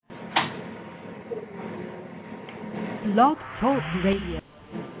Blog Talk Radio.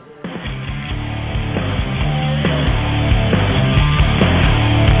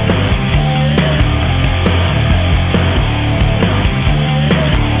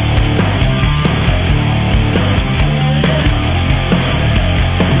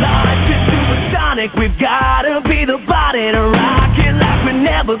 We've gotta be the body to rock it like we're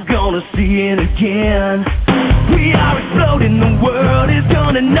never gonna see it again. We are exploding, the world is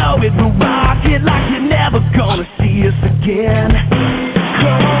gonna know it. We'll rock it like you're never gonna see us again.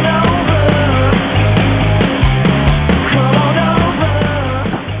 Come on over. Come on over.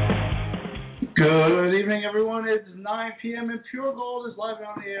 Good evening, everyone. It's 9 p.m. and Pure Gold is live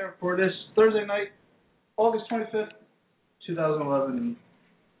on the air for this Thursday night, August 25th, 2011.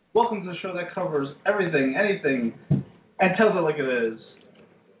 Welcome to the show that covers everything, anything, and tells it like it is.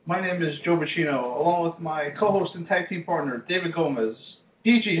 My name is Joe Bacino, along with my co-host and tag team partner, David Gomez.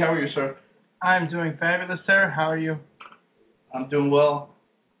 DG, how are you, sir? I'm doing fabulous, sir. How are you? I'm doing well.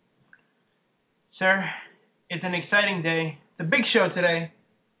 Sir, it's an exciting day. It's a big show today.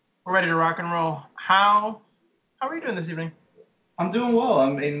 We're ready to rock and roll. How are you doing this evening? I'm doing well. I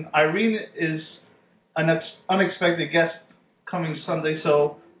mean, Irene is an unexpected guest coming Sunday,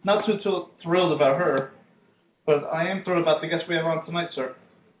 so not too thrilled about her, but I am thrilled about the guest we have on tonight, sir.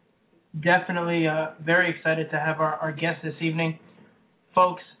 Definitely very excited to have our guest this evening.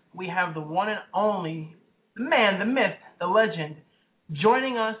 Folks, we have the one and only, the man, the myth, the legend,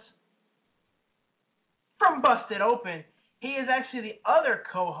 joining us from Busted Open. He is actually the other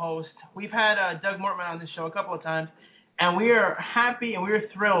co-host. We've had Doug Mortman on this show a couple of times, and we are happy and we are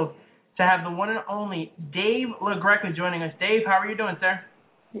thrilled to have the one and only Dave LaGreca joining us. Dave, how are you doing, sir?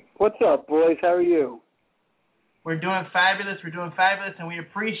 What's up, boys? How are you? We're doing fabulous. And we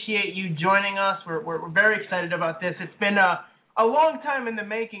appreciate you joining us. We're very excited about this. It's been a long time in the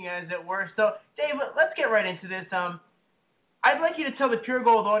making, as it were. So, Dave, let's get right into this. I'd like you to tell the Pure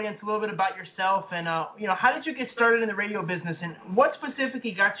Gold audience a little bit about yourself and, how did you get started in the radio business, and what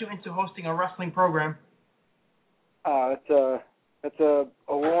specifically got you into hosting a wrestling program? That's a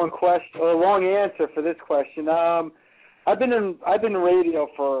long question, a long answer for this question. I've been in radio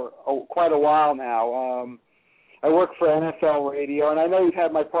for quite a while now. I work for NFL Radio, and I know you've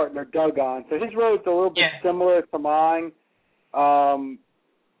had my partner Doug on, so his road's a little bit similar to mine.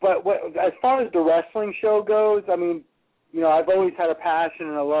 But as far as the wrestling show goes, I mean, I've always had a passion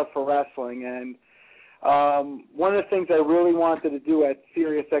and a love for wrestling, and one of the things I really wanted to do at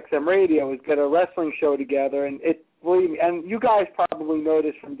Sirius XM Radio was get a wrestling show together, and believe me, and you guys probably know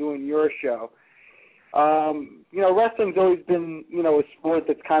this from doing your show. Wrestling's always been, a sport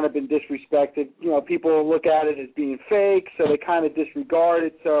that's kind of been disrespected. People look at it as being fake, so they kind of disregard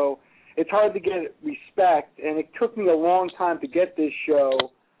it. So it's hard to get respect, and it took me a long time to get this show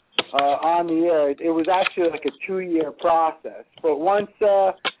on the air. It was actually like a 2-year process. But once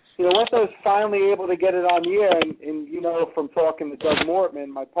I was finally able to get it on the air, and from talking to Doug Mortman,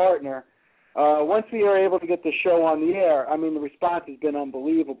 my partner, once we are able to get the show on the air, I mean, the response has been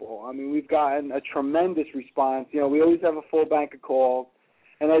unbelievable. I mean, we've gotten a tremendous response. We always have a full bank of calls.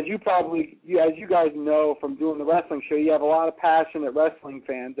 And as you guys know from doing the wrestling show, you have a lot of passionate wrestling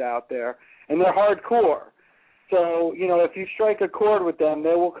fans out there, and they're hardcore. So, if you strike a chord with them,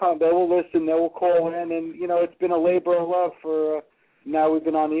 they will come, they will listen, they will call in, and, it's been a labor of love for, now we've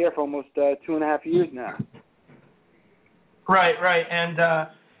been on the air for almost 2.5 years now. Right. And,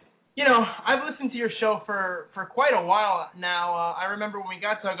 I've listened to your show for quite a while now. I remember when we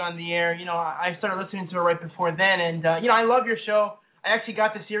got Doug on the air, I started listening to it right before then. And, I love your show. I actually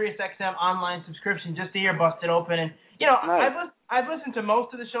got the Sirius XM online subscription just to hear Busted Open. And, nice. I've listened to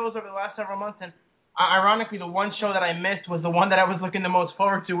most of the shows over the last several months. And, ironically, the one show that I missed was the one that I was looking the most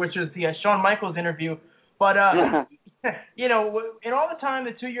forward to, which was the Shawn Michaels interview. But, in all the time,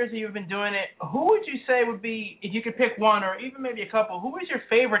 the 2 years that you've been doing it, who would you say would be, if you could pick one or even maybe a couple, who was your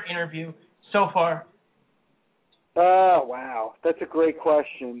favorite interview so far? Oh, wow. That's a great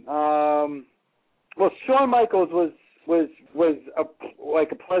question. Well, Shawn Michaels was a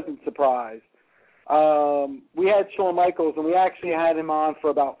pleasant surprise. We had Shawn Michaels, and we actually had him on for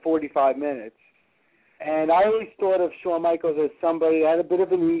about 45 minutes. And I always thought of Shawn Michaels as somebody that had a bit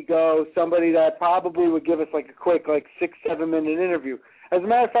of an ego, somebody that probably would give us like a quick 6-7 minute interview. As a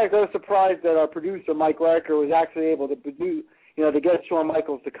matter of fact, I was surprised that our producer, Mike Larker, was actually able to produce, to get Shawn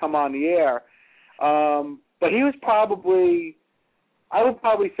Michaels to come on the air. But he was I would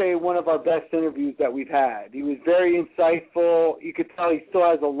probably say one of our best interviews that we've had. He was very insightful. You could tell he still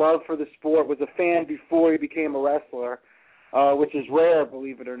has a love for the sport, was a fan before he became a wrestler, which is rare,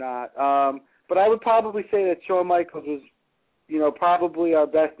 believe it or not. But I would probably say that Shawn Michaels was, probably our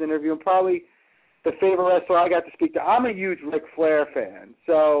best interview, and probably the favorite wrestler I got to speak to, I'm a huge Ric Flair fan.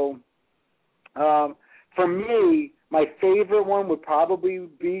 So for me, my favorite one would probably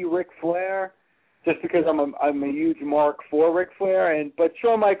be Ric Flair, just because I'm a huge mark for Ric Flair. But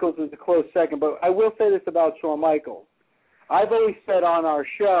Shawn Michaels is a close second. But I will say this about Shawn Michaels. I've always said on our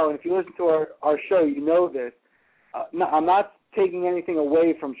show, and if you listen to our show, you know this, I'm not taking anything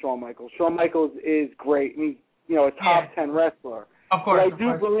away from Shawn Michaels. Shawn Michaels is great. He's, a top 10 wrestler. Of course. But I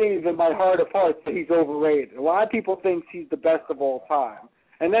do believe in my heart of hearts that he's overrated. A lot of people think he's the best of all time,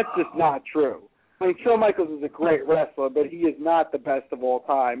 and that's just not true. I mean, Shawn Michaels is a great wrestler, but he is not the best of all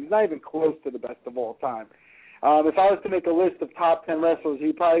time. He's not even close to the best of all time. If I was to make a list of top 10 wrestlers,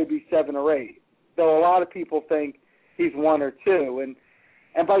 he'd probably be 7 or 8. Though a lot of people think he's 1 or 2.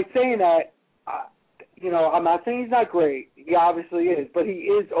 And by saying that, I'm not saying he's not great. He obviously is, but he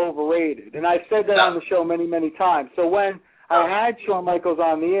is overrated. And I've said that on the show many, many times. So when I had Shawn Michaels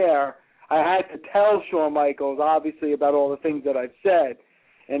on the air, I had to tell Shawn Michaels, obviously, about all the things that I've said.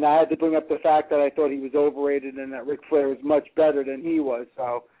 And I had to bring up the fact that I thought he was overrated and that Ric Flair was much better than he was.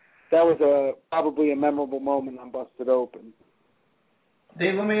 So that was probably a memorable moment on Busted Open.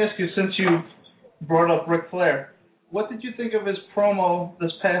 Dave, let me ask you, since you brought up Ric Flair, what did you think of his promo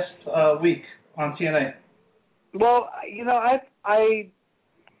this past week on TNA? Well,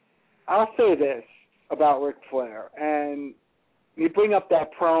 I'll say this about Ric Flair, and you bring up that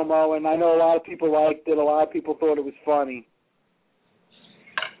promo, and I know a lot of people liked it, a lot of people thought it was funny.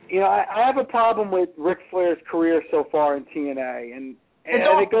 I have a problem with Ric Flair's career so far in TNA, and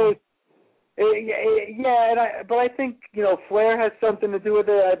it goes, but I think Flair has something to do with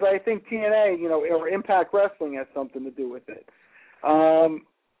it. But I think TNA, or Impact Wrestling has something to do with it.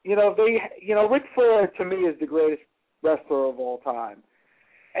 Ric Flair to me is the greatest wrestler of all time,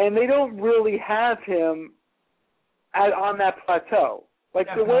 and they don't really have him on that plateau. Like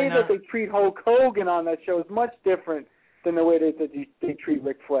the way that they treat Hulk Hogan on that show is much different than the way they treat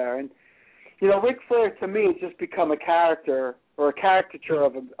Ric Flair. And Ric Flair to me has just become a character or a caricature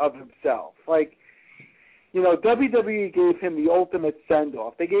of himself. Like, WWE gave him the ultimate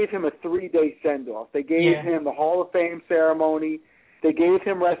send-off. They gave him a 3-day send-off. They gave him the Hall of Fame ceremony. They gave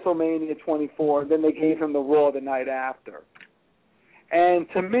him WrestleMania 24, and then they gave him the Raw the night after. And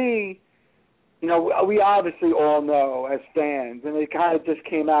to me, we obviously all know as fans, and it kind of just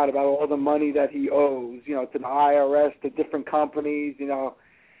came out about all the money that he owes, to the IRS, to different companies,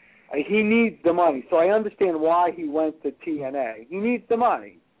 He needs the money. So I understand why he went to TNA. He needs the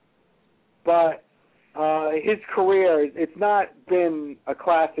money. But his career, it's not been a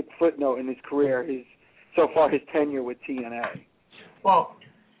classic footnote in his career, so far his tenure with TNA. Well,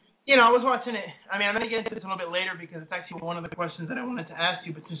 I was watching it. I mean, I'm going to get into this a little bit later because it's actually one of the questions that I wanted to ask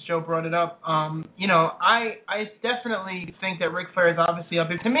you, but since Joe brought it up, I definitely think that Ric Flair is obviously up.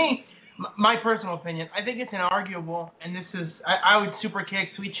 To me, my personal opinion, I think it's inarguable, and this is, I would super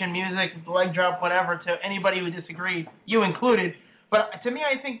kick, sweet chin music, leg drop, whatever, to anybody who disagrees, you included. But to me,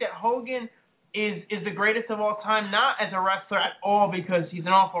 I think that Hogan is the greatest of all time, not as a wrestler at all because he's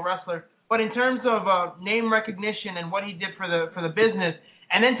an awful wrestler, but in terms of name recognition and what he did for the business.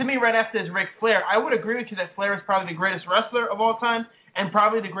 And then to me, right after is Ric Flair. I would agree with you that Flair is probably the greatest wrestler of all time and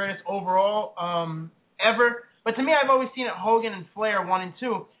probably the greatest overall ever. But to me, I've always seen it Hogan and Flair 1 and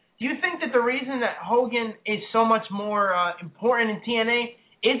 2. Do you think that the reason that Hogan is so much more important in TNA,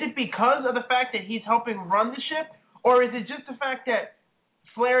 is it because of the fact that he's helping run the ship? Or is it just the fact that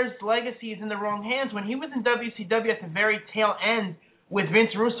Flair's legacy is in the wrong hands? When he was in WCW at the very tail end with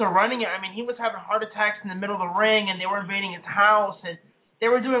Vince Russo running it, I mean, he was having heart attacks in the middle of the ring, and they were invading his house, and they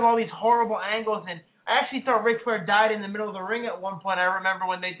were doing all these horrible angles, and I actually thought Ric Flair died in the middle of the ring at one point. I remember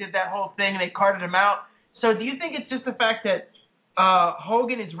when they did that whole thing, and they carted him out. So do you think it's just the fact that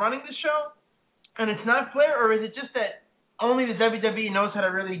Hogan is running the show, and it's not Flair, or is it just that only the WWE knows how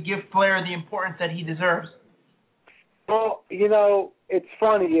to really give Flair the importance that he deserves? Well, it's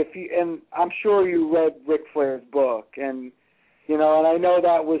funny, and I'm sure you read Ric Flair's book, and and I know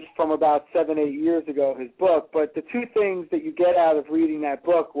that was from about 7-8 years ago, his book, but the two things that you get out of reading that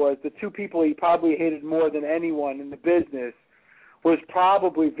book was the two people he probably hated more than anyone in the business was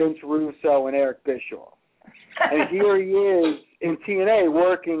probably Vince Russo and Eric Bischoff. And here he is in TNA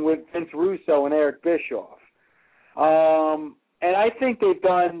working with Vince Russo and Eric Bischoff. And I think they've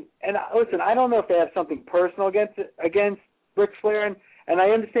done, and listen, I don't know if they have something personal against Ric Flair, and I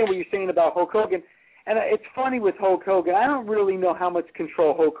understand what you're saying about Hulk Hogan. And it's funny with Hulk Hogan, I don't really know how much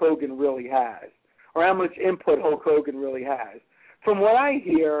control Hulk Hogan really has or how much input Hulk Hogan really has. From what I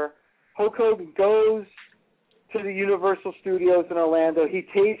hear, Hulk Hogan goes to the Universal Studios in Orlando. He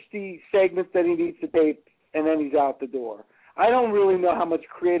tapes the segments that he needs to tape, and then he's out the door. I don't really know how much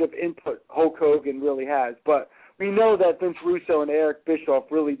creative input Hulk Hogan really has, but we know that Vince Russo and Eric Bischoff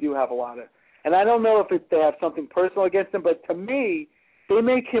really do have a lot of, and I don't know if they have something personal against him, but to me, they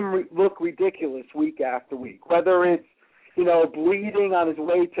make him look ridiculous week after week, whether it's, bleeding on his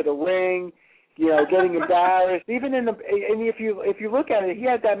way to the ring, getting embarrassed. Even and if you look at it, he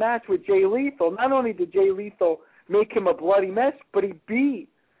had that match with Jay Lethal. Not only did Jay Lethal make him a bloody mess, but he beat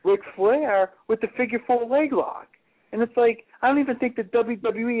Ric Flair with the figure 4 leg lock. And it's like, I don't even think that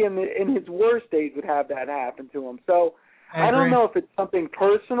WWE in his worst days would have that happen to him. So I don't know if it's something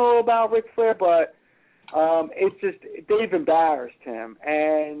personal about Ric Flair, but it's just they've embarrassed him.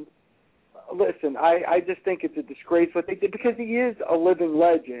 And listen, I just think it's a disgrace what they did, because he is a living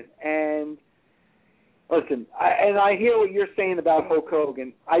legend. And listen, I hear what you're saying about Hulk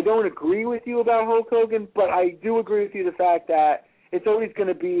Hogan. I don't agree with you about Hulk Hogan, but I do agree with you the fact that it's always going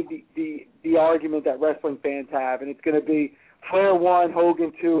to be the argument that wrestling fans have, and it's going to be Flair 1,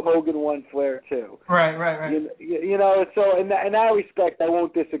 Hogan 2, Hogan 1, Flair 2. Right. So in that respect, I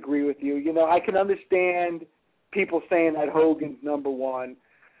won't disagree with you. I can understand people saying that Hogan's number 1.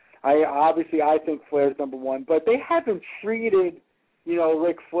 I think Flair's number 1, but they haven't treated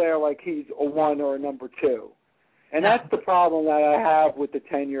Ric Flair like he's a 1 or a number 2. And that's the problem that I have with the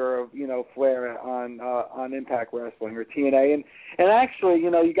tenure of, Flair on Impact Wrestling or TNA. And actually,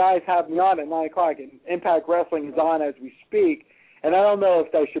 you guys have me on at 9 o'clock, and Impact Wrestling is on as we speak. And I don't know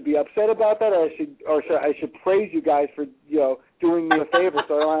if I should be upset about that, or I should praise you guys for, doing me a favor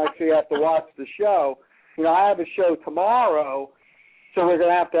so I don't actually have to watch the show. I have a show tomorrow, so we're going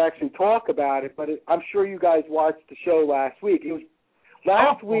to have to actually talk about it. But I'm sure you guys watched the show last week. It was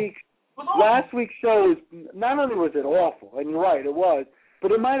last week. Last week's show not only was it awful, and you're right, it was,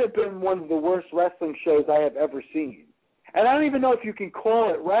 but it might have been one of the worst wrestling shows I have ever seen. And I don't even know if you can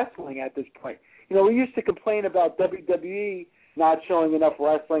call it wrestling at this point. We used to complain about WWE not showing enough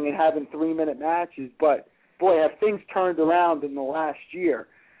wrestling and having 3-minute matches, but, boy, have things turned around in the last year.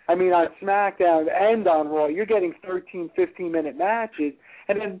 I mean, on SmackDown and on Raw, you're getting 13, 15-minute matches,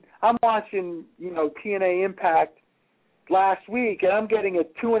 and then I'm watching, TNA Impact last week, and I'm getting a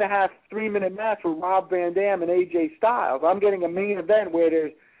 2.5, 3-minute match with Rob Van Dam and AJ Styles. I'm getting a main event where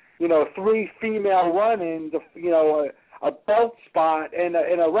there's, 3 female run-ins, a belt spot, and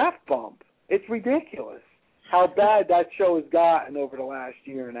a ref bump. It's ridiculous how bad that show has gotten over the last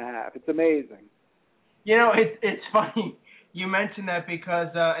year and a half. It's amazing. It's funny you mentioned that, because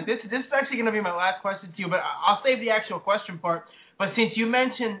and this is actually going to be my last question to you, but I'll save the actual question part. But since you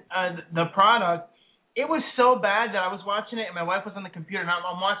mentioned the product, it was so bad that I was watching it, and my wife was on the computer, and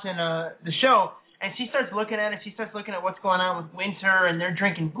I'm watching the show, and she starts looking at it. She starts looking at what's going on with Winter, and they're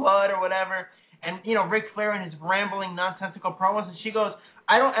drinking blood or whatever, and, Ric Flair and his rambling, nonsensical promos, and she goes,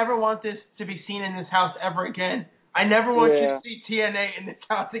 I don't ever want this to be seen in this house ever again. I never want you to see TNA in this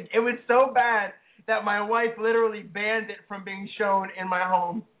house. It was so bad that my wife literally banned it from being shown in my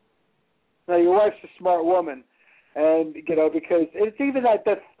home. Now, your wife's a smart woman. And because it's even that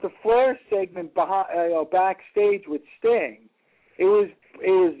the Flair segment behind, backstage with Sting, it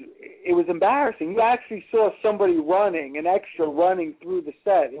was embarrassing. You actually saw somebody running, an extra running through the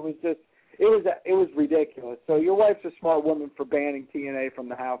set. It was ridiculous. So your wife's a smart woman for banning TNA from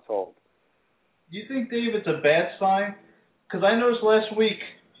the household. Do you think, Dave, it's a bad sign? Because I noticed last week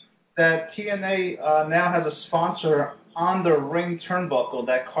that TNA now has a sponsor on their ring turnbuckle,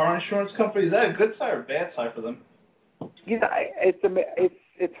 that car insurance company. Is that a good sign or a bad sign for them?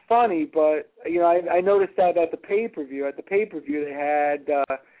 It's funny, but I noticed that at the pay-per-view. At the pay-per-view, they had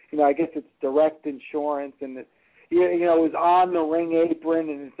I guess it's direct insurance, and it was on the ring apron,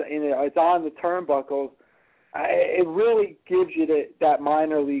 and it's on the turnbuckles. It really gives you that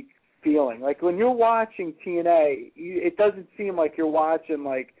minor league feeling. Like when you're watching TNA, it doesn't seem like you're watching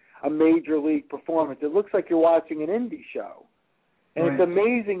like a major league performance. It looks like you're watching an indie show, and It's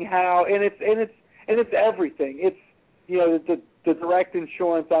amazing how and it's everything. It's the direct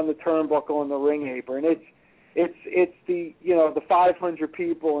insurance on the turnbuckle and the ring apron. It's the the 500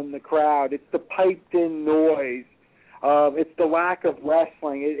 people in the crowd. It's the piped in noise. It's the lack of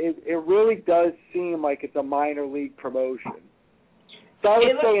wrestling. It really does seem like it's a minor league promotion. So I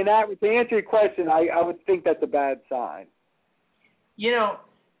would say, to answer your question, I would think that's a bad sign.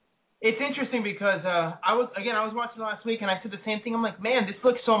 It's interesting because I was watching last week, and I said the same thing. I'm like, man, this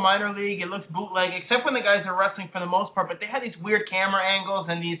looks so minor league. It looks bootleg, except when the guys are wrestling for the most part. But they had these weird camera angles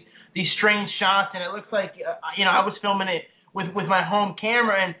and these strange shots, and it looks like I was filming it with my home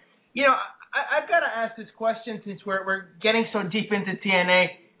camera. And I've got to ask this question since we're getting so deep into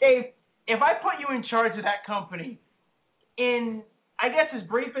TNA, Dave. If I put you in charge of that company, in I guess as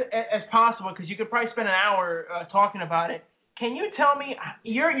brief as possible, because you could probably spend an hour talking about it. can you tell me,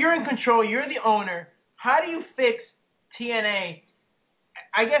 you're in control, you're the owner, how do you fix TNA,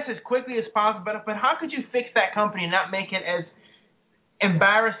 I guess as quickly as possible, but how could you fix that company and not make it as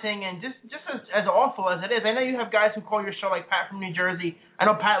embarrassing and just as awful as it is? I know you have guys who call your show, like Pat from New Jersey. I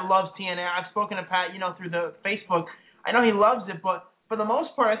know Pat loves TNA. I've spoken to Pat, through the Facebook. I know he loves it, but for the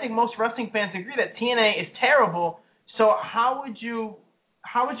most part, I think most wrestling fans agree that TNA is terrible. So how would you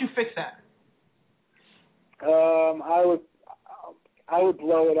fix that? I would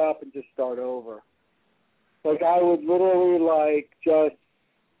blow it up and just start over. Like, I would literally, just,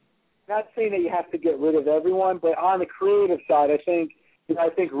 not saying that you have to get rid of everyone, but on the creative side, I think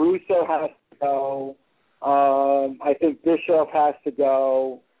Russo has to go. I think Bischoff has to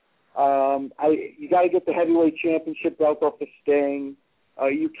go. You got to get the heavyweight championship belt off the Sting.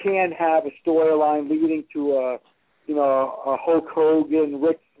 You can't have a storyline leading to a Hulk Hogan,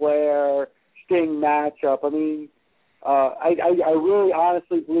 Ric Flair, Sting matchup. I mean, I really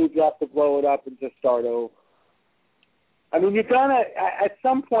honestly believe you have to blow it up and just start over. I mean, you're going to, at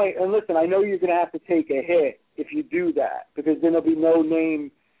some point, and listen, I know you're going to have to take a hit if you do that, because then there'll be no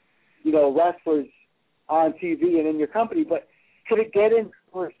name, wrestlers on TV and in your company, but could it get in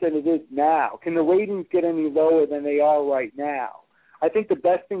worse than it is now? Can the ratings get any lower than they are right now? I think the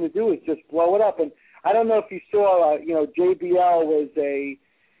best thing to do is just blow it up. And I don't know if you saw, JBL was a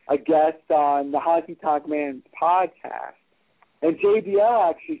guest on the Honky Tonk Man's podcast. And JBL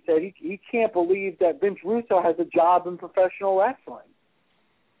actually said he can't believe that Vince Russo has a job in professional wrestling.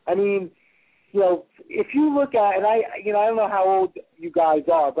 I mean, if you look at, and I don't know how old you guys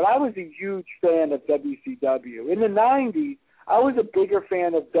are, but I was a huge fan of WCW. In the 90s, I was a bigger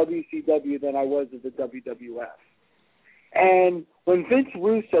fan of WCW than I was of the WWF. And when Vince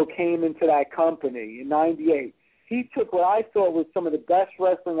Russo came into that company in 98, he took what I thought was some of the best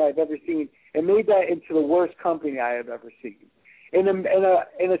wrestling I've ever seen and made that into the worst company I have ever seen. In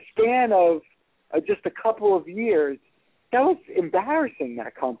a span of just a couple of years, that was embarrassing,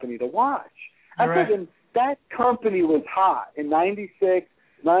 that company, to watch. I'm thinking that company was hot in 96,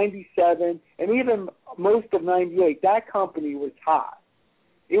 97, and even most of 98. That company was hot.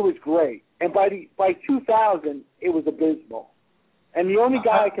 It was great. And by 2000, it was abysmal. And the only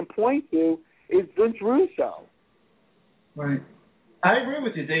guy I can point to is Vince Russo. Right. I agree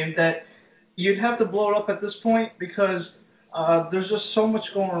with you, Dave, that you'd have to blow it up at this point because there's just so much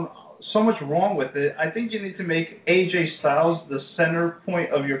wrong with it. I think you need to make AJ Styles the center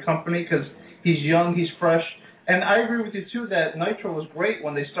point of your company because he's young, he's fresh. And I agree with you, too, that Nitro was great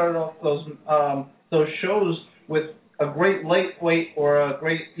when they started off those shows with a great lightweight or a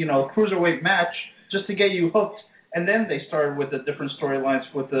great, cruiserweight match just to get you hooked. And then they started with the different storylines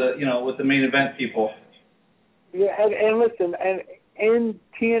with the main event people. Yeah, and listen, and in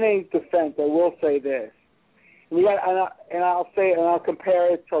TNA's defense, I will say this. I'll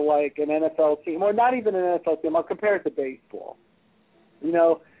compare it to like an NFL team, or not even an NFL team. I'll compare it to baseball.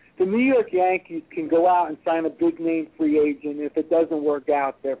 The New York Yankees can go out and sign a big name free agent. If it doesn't work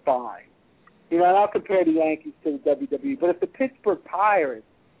out, they're fine. And I'll compare the Yankees to the WWE. But if the Pittsburgh Pirates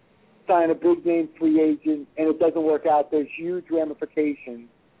sign a big name free agent and it doesn't work out, there's huge ramifications,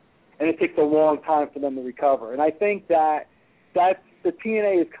 and it takes a long time for them to recover. And I think that's the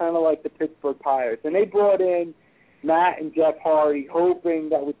TNA is kind of like the Pittsburgh Pirates, and they brought in Matt and Jeff Hardy, hoping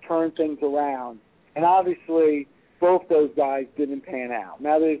that would turn things around. And obviously, both those guys didn't pan out.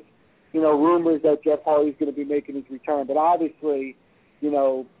 Now there's, rumors that Jeff Hardy's going to be making his return, but obviously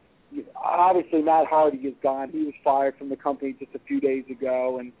Matt Hardy is gone. He was fired from the company just a few days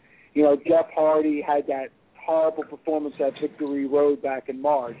ago, and Jeff Hardy had that horrible performance at Victory Road back in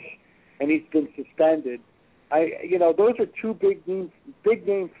March, and he's been suspended. Those are two big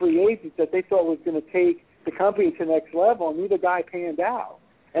name free agents that they thought was going to take the company to the next level, and neither guy panned out.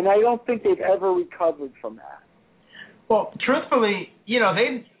 And I don't think they've ever recovered from that. Well, truthfully,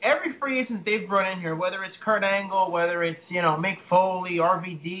 every free agent they've brought in here, whether it's Kurt Angle, whether it's, Mick Foley,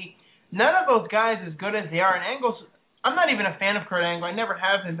 RVD, none of those guys as good as they are. And Angle's, I'm not even a fan of Kurt Angle. I never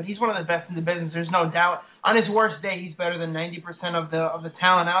have been, but he's one of the best in the business. There's no doubt. On his worst day, he's better than 90% of the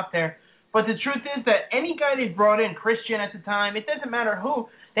talent out there. But the truth is that any guy they've brought in, Christian at the time, it doesn't matter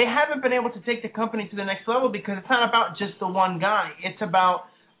who, they haven't been able to take the company to the next level because it's not about just the one guy. It's about,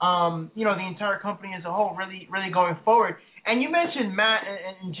 the entire company as a whole really, really going forward. And you mentioned Matt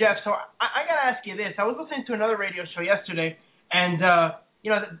and Jeff, so I got to ask you this. I was listening to another radio show yesterday, and,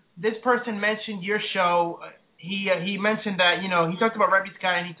 this person mentioned your show. He mentioned that, he talked about Rebby's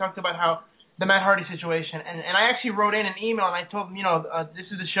guy, and he talked about how the Matt Hardy situation. And I actually wrote in an email, and I told him, this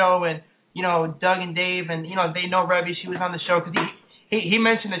is the show, and, Doug and Dave, and, they know Rebby. She was on the show because he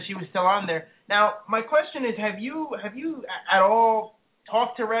mentioned that she was still on there. Now, my question is, have you at all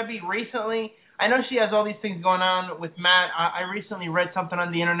talked to Rebbe recently? I know she has all these things going on with Matt. I recently read something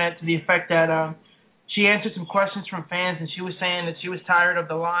on the internet to the effect that she answered some questions from fans, and she was saying that she was tired of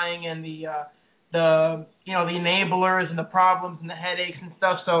the lying and the enablers and the problems and the headaches and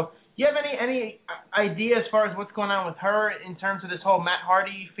stuff. So, do you have any idea as far as what's going on with her in terms of this whole Matt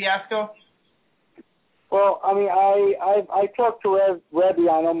Hardy fiasco? Well, I mean, I talk to Rebbe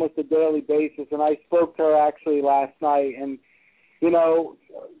on almost a daily basis, and I spoke to her actually last night, and and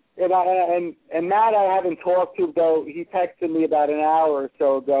Matt I haven't talked to, though he texted me about an hour or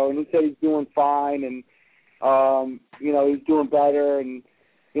so ago, and he said he's doing fine, and he's doing better, and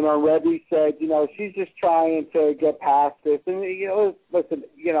Rebbe said she's just trying to get past this, and listen,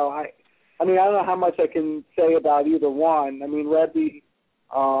 I don't know how much I can say about either one. I mean, Rebbe,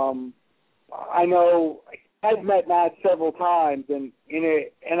 I know I've met Matt several times, and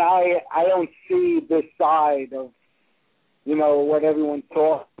I don't see this side of what everyone's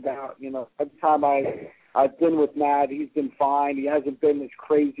talking about. Every time I've been with Matt, he's been fine. He hasn't been this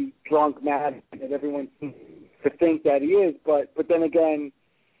crazy drunk Matt that everyone seems to think that he is. But then again,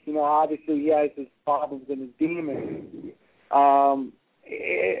 obviously he has his problems and his demons. I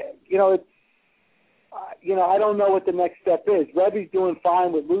don't know what the next step is. Rebbe's doing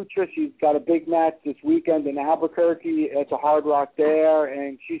fine with Lucha. She's got a big match this weekend in Albuquerque. It's a Hard Rock there,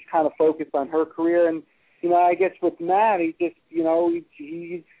 and she's kind of focused on her career. And I guess with Matt, he just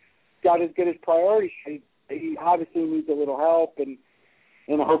he's got to get his priorities. He obviously needs a little help, and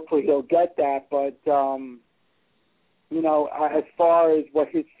hopefully he'll get that. But as far as what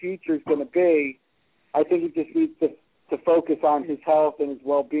his future is going to be, I think he just needs to focus on his health and his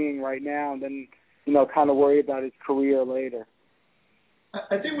well-being right now, and then kind of worry about his career later.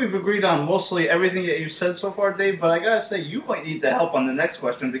 I think we've agreed on mostly everything that you've said so far, Dave, but I got to say, you might need the help on the next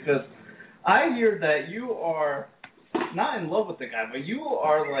question, because I hear that you are not in love with the guy, but you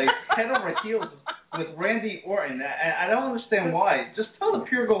are like head over heels with Randy Orton. I don't understand why. Just tell the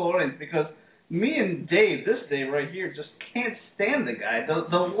Pure Gold audience, because me and Dave, this Dave right here, just can't stand the guy.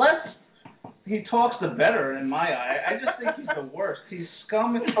 The less he talks, the better in my eye. I just think he's the worst. He's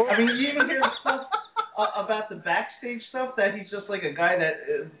scum. I mean, you even hear stuff about the backstage stuff, that he's just like a guy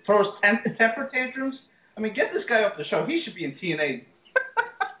that throws temper tantrums. I mean, get this guy off the show. He should be in TNA.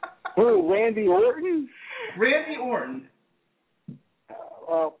 Who, Randy Orton? Randy Orton.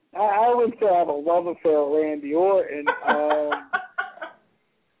 Well, I wouldn't say I have a love affair with Randy Orton.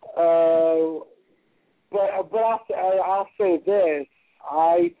 But I'll say this.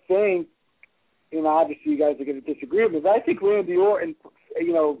 I think, obviously you guys are going to disagree with me, but I think Randy Orton,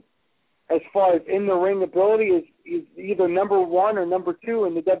 as far as in-the-ring ability, is either number one or number two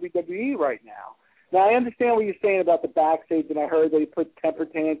in the WWE right now. Now, I understand what you're saying about the backstage, and I heard that he put temper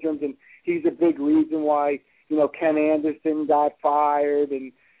tantrums, and he's a big reason why, Ken Anderson got fired,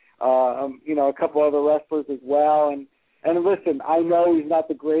 and, a couple other wrestlers as well. And listen, I know he's not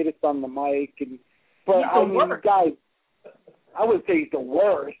the greatest on the mic, but I mean, guys, I wouldn't say he's the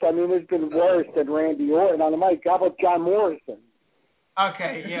worst. I mean, there's been worse than Randy Orton on the mic. How about John Morrison?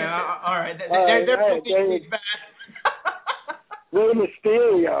 Okay, yeah, all right. They're both bad. Rey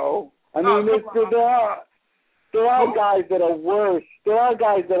Mysterio. I mean, there are guys that are worse. There are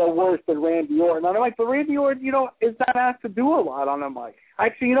guys that are worse than Randy Orton on the mic. But Randy Orton, is not asked to do a lot on the mic.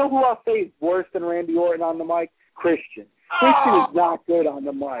 Actually, who I'll say is worse than Randy Orton on the mic? Christian. Christian is not good on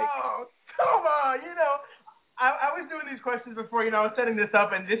the mic. Oh, come on. I was doing these questions before, I was setting this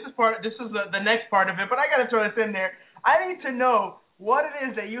up, and this is the next part of it, but I got to throw this in there. I need to know what it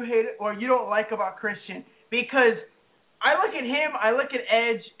is that you hate or you don't like about Christian, because I look at him, I look at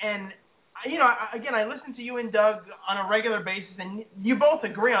Edge, and, I listen to you and Doug on a regular basis, and you both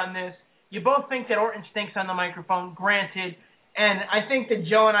agree on this. You both think that Orton stinks on the microphone, granted, and I think that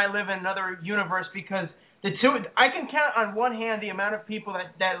Joe and I live in another universe, because the two, I can count on one hand the amount of people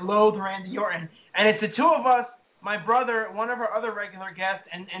that loathe Randy Orton, and it's the two of us, my brother, one of our other regular guests,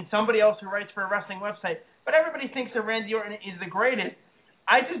 and somebody else who writes for a wrestling website. But everybody thinks that Randy Orton is the greatest.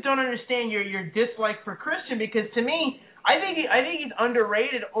 I just don't understand your dislike for Christian, because to me, I think he's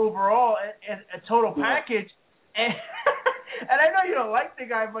underrated overall as a total package. And I know you don't like the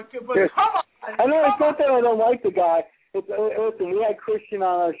guy, but come on. I know it's not that I don't like the guy. Listen, we had Christian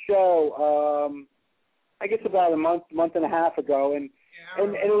on our show, I guess about a month and a half ago, and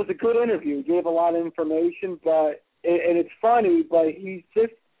it was a good interview. He gave a lot of information, and it's funny, but he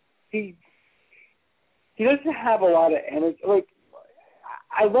doesn't have a lot of energy. Like,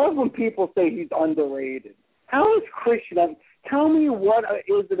 I love when people say he's underrated. How is Christian? Tell me what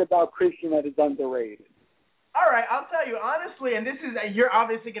is it about Christian that is underrated? All right, I'll tell you honestly, and this is you're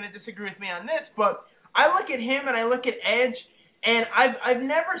obviously going to disagree with me on this, but I look at him and I look at Edge, and I've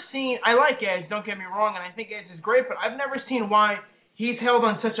never seen. I like Edge, don't get me wrong, and I think Edge is great, but I've never seen why he's held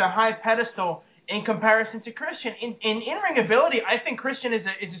on such a high pedestal in comparison to Christian. In ring ability, I think Christian is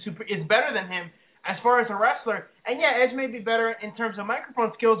better than him as far as a wrestler, and yeah, Edge may be better in terms of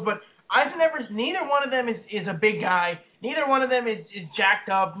microphone skills, but neither one of them is a big guy. Neither one of them is jacked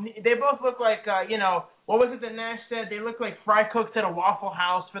up. They both look like, what was it that Nash said? They look like fry cooks at a Waffle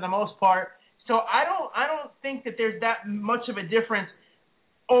House for the most part. So I don't think that there's that much of a difference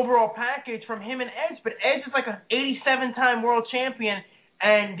overall package from him and Edge. But Edge is like an 87-time world champion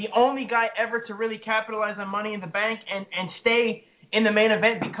and the only guy ever to really capitalize on Money in the Bank and stay in the main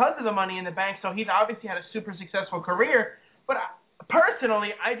event because of the Money in the Bank. So he's obviously had a super successful career. But personally,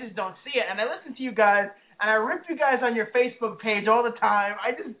 I just don't see it. And I listen to you guys, and I rip you guys on your Facebook page all the time.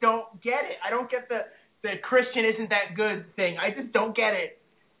 I just don't get it. I don't get the Christian isn't that good thing. I just don't get it.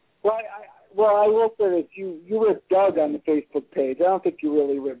 Well, I will say this. You ripped Doug on the Facebook page. I don't think you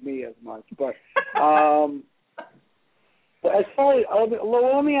really ripped me as much. But as far as,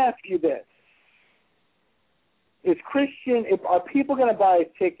 let me ask you this. Are people going to buy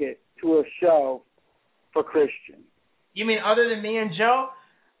a ticket to a show for Christian? You mean other than me and Joe?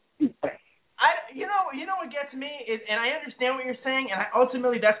 Yes. You know what gets me is, and I understand what you're saying, and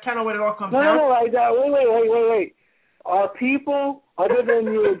ultimately that's kind of what it all comes down. No, wait. Are people, other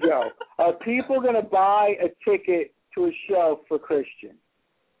than you, Joe, are people going to buy a ticket to a show for Christian?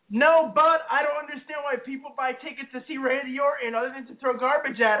 No, but I don't understand why people buy tickets to see Randy Orton other than to throw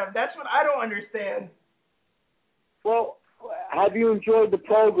garbage at him. That's what I don't understand. Well, have you enjoyed the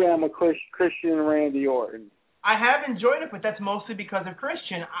program of Christian and Randy Orton? I have enjoyed it, but that's mostly because of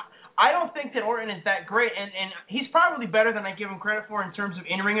Christian. I don't think that Orton is that great, and he's probably better than I give him credit for in terms of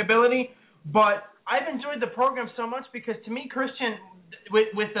in-ring ability, but I've enjoyed the program so much because to me, Christian,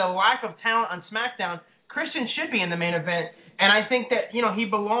 with the lack of talent on SmackDown, Christian should be in the main event, and I think that, he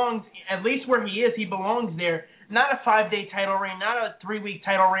belongs, at least where he is, he belongs there. Not a 5-day title reign, not a 3-week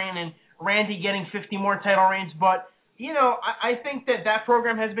title reign, and Randy getting 50 more title reigns, but, I think that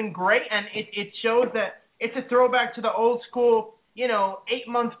program has been great, and it shows that it's a throwback to the old school,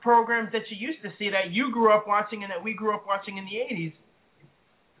 8-month programs that you used to see that you grew up watching and that we grew up watching in the 80s.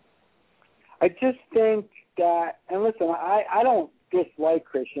 I just think that, and listen, I don't dislike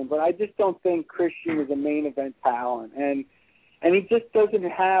Christian, but I just don't think Christian is a main event talent, and he just doesn't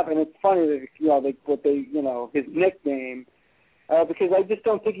have. And it's funny that his nickname, because I just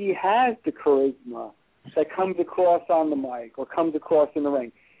don't think he has the charisma that comes across on the mic or comes across in the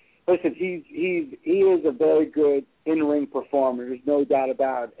ring. Listen, he is a very good in-ring performer. There's no doubt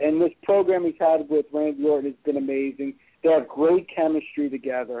about it. And this program he's had with Randy Orton has been amazing. They have great chemistry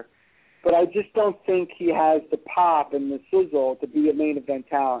together. But I just don't think he has the pop and the sizzle to be a main event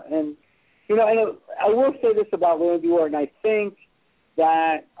talent. And, and I will say this about Randy Orton. I think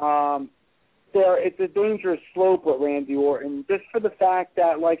that it's a dangerous slope with Randy Orton just for the fact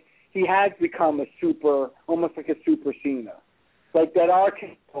that, he has become almost like a super Cena. Like that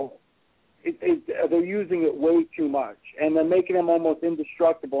RKO, they're using it way too much, and they're making him almost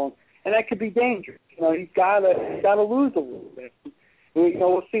indestructible, and that could be dangerous. He's got to lose a little bit.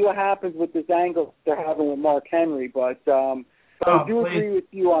 We'll see what happens with this angle they're having with Mark Henry, but I do agree with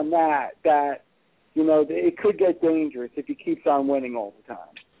you on that. That it could get dangerous if he keeps on winning all the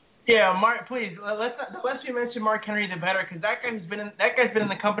time. Yeah, Mark, please. The less you mention Mark Henry, the better, because that guy's been in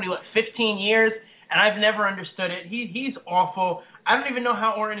the company 15 years. And I've never understood it. He's awful. I don't even know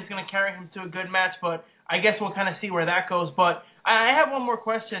how Orton is going to carry him to a good match, but I guess we'll kind of see where that goes. But I have one more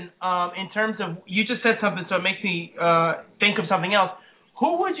question in terms of, you just said something, so it makes me think of something else.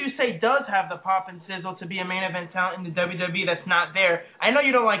 Who would you say does have the pop and sizzle to be a main event talent in the WWE that's not there? I know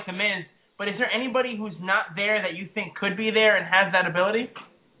you don't like The Miz, but is there anybody who's not there that you think could be there and has that ability?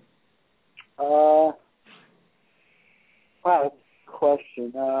 Wow, that's a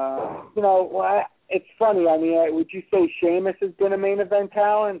question. It's funny. I mean, would you say Sheamus has been a main event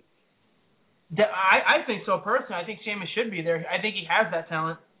talent? I think so, personally. I think Sheamus should be there. I think he has that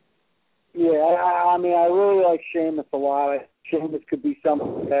talent. Yeah, I mean, I really like Sheamus a lot. Sheamus could be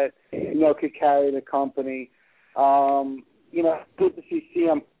someone that, could carry the company. Good to see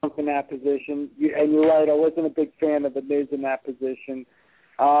CM Punk in that position. And you're right, I wasn't a big fan of The Miz in that position.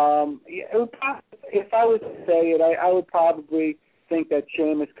 If I was to say it, I would probably think that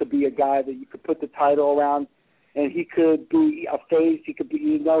Sheamus could be a guy that you could put the title around, and he could be a face. He could be,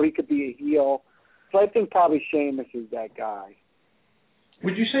 he could be a heel. So I think probably Sheamus is that guy.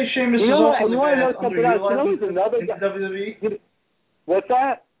 Would you say Sheamus is also the guy that's underutilized in WWE? What's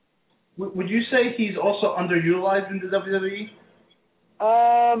that? Would you say he's also underutilized in the WWE?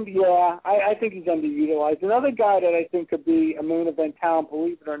 Yeah, I think he's underutilized. Another guy that I think could be a main event talent,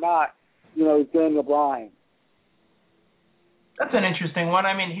 believe it or not, is Daniel Bryan. That's an interesting one.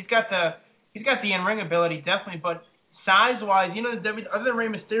 I mean, he's got the in-ring ability, definitely, but size-wise, other than Rey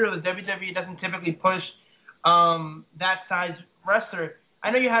Mysterio, the WWE doesn't typically push that size wrestler.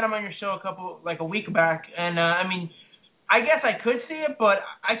 I know you had him on your show a week back, and I mean, I guess I could see it, but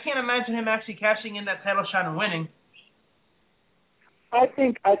I can't imagine him actually cashing in that title shot and winning. I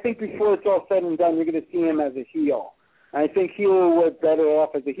think before it's all said and done, you're going to see him as a heel. And I think he will work better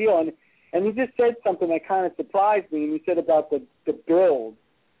off as a heel. And he just said something that kind of surprised me, and he said about the build.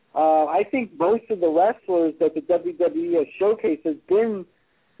 I think most of the wrestlers that the WWE has showcased has been,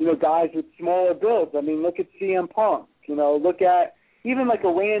 guys with smaller builds. I mean, look at CM Punk. Look at even like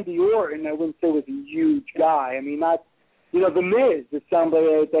a Randy Orton. I wouldn't say was a huge guy. I mean, not. The Miz is somebody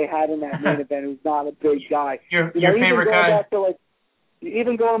that they had in that main event who's not a big guy. Your favorite guy.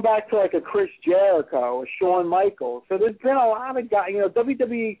 Even going back to like a Chris Jericho or Shawn Michaels. So there's been a lot of guys.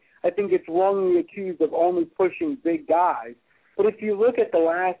 WWE, I think, gets wrongly accused of only pushing big guys. But if you look at the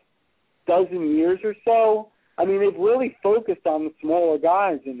last dozen years or so, I mean, they've really focused on the smaller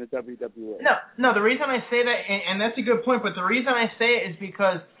guys in the WWE. No, the reason I say that, and that's a good point, but the reason I say it is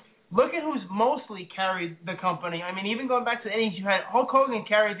because look at who's mostly carried the company. I mean, even going back to the 80s, you had Hulk Hogan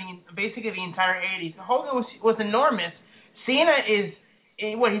carried basically the entire 80s. Hogan was enormous. Cena is,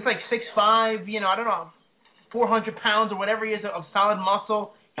 he's like 6'5", I don't know, 400 pounds or whatever he is of solid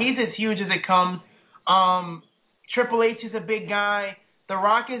muscle. He's as huge as it comes. Triple H is a big guy. The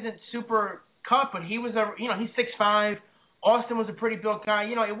Rock isn't super cut, but he was he's 6'5". Austin was a pretty built guy.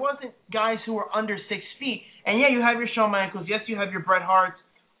 It wasn't guys who were under 6 feet. And yeah, you have your Shawn Michaels. Yes, you have your Bret Harts.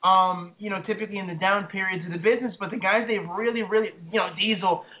 Typically in the down periods of the business, but the guys they've really,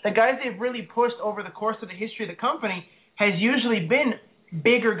 Diesel, the guys they've really pushed over the course of the history of the company has usually been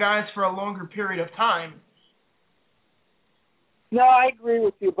bigger guys for a longer period of time. No, I agree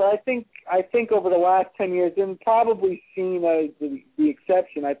with you, but I think over the last 10 years, and probably Cena is the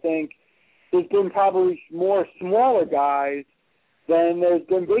exception, I think there's been probably more smaller guys than there's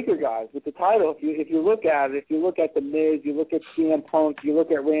been bigger guys with the title. If you look at it, if you look at the Miz, you look at CM Punk, you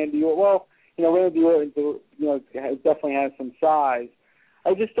look at Randy Orton. Well, Randy Orton, definitely has some size.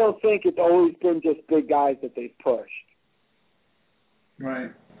 I just don't think it's always been just big guys that they've pushed.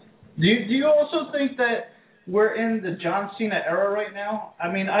 Right. Do you also think that we're in the John Cena era right now?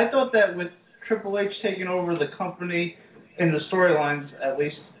 I mean, I thought that with Triple H taking over the company, in the storylines at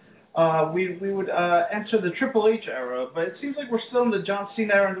least, we would enter the Triple H era, but it seems like we're still in the John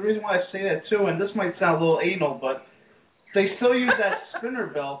Cena era, and the reason why I say that too, and this might sound a little anal, but they still use that spinner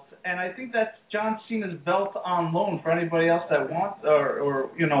belt, and I think that's John Cena's belt on loan for anybody else that wants or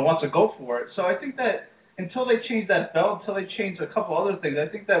wants to go for it. So I think that until they change that belt, until they change a couple other things, I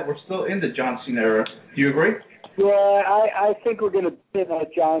think that we're still in the John Cena era. Do you agree? Yeah, I think we're going to be in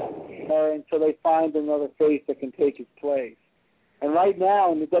that John Cena era until they find another face that can take his place. And right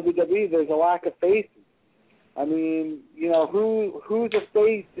now in the WWE, there's a lack of faces. I mean, who's a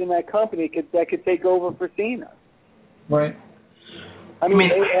face in that company that could take over for Cena? Right. I'm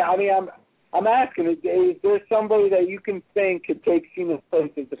asking, is there somebody that you can think could take Cena's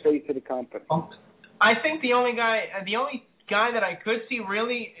place as the face of the company? I think the only guy that I could see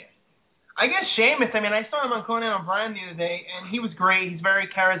really, I guess Sheamus. I mean, I saw him on Conan O'Brien the other day, and he was great. He's very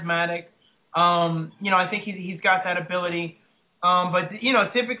charismatic. I think he's got that ability. But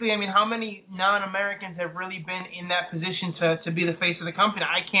typically, I mean, how many non-Americans have really been in that position to be the face of the company?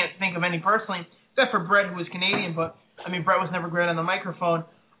 I can't think of any personally, except for Brett, who was Canadian. But I mean, Brett was never great on the microphone.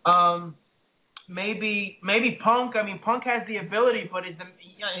 Maybe Punk. I mean, Punk has the ability, but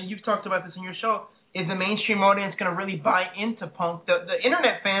and you've talked about this in your show. Is the mainstream audience going to really buy into Punk? The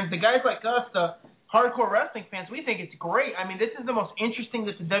internet fans, the guys like us, the hardcore wrestling fans, we think it's great. I mean, this is the most interesting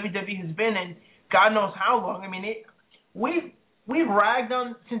that the WWE has been in God knows how long. I mean, we've ragged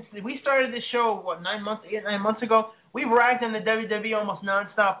on, since we started this show, 8, 9 months ago, we've ragged on the WWE almost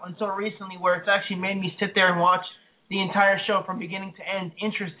nonstop until recently, where it's actually made me sit there and watch the entire show from beginning to end,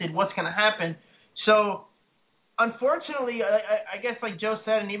 interested what's going to happen. So, unfortunately, I guess like Joe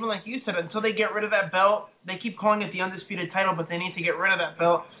said, and even like you said, until they get rid of that belt, they keep calling it the Undisputed title, but they need to get rid of that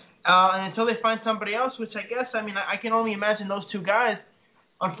belt. And until they find somebody else, which I guess, I mean, I can only imagine those two guys.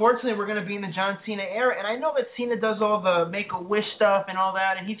 Unfortunately, we're going to be in the John Cena era, and I know that Cena does all the Make-A-Wish stuff and all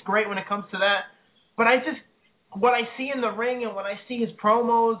that, and he's great when it comes to that. But what I see in the ring and when I see his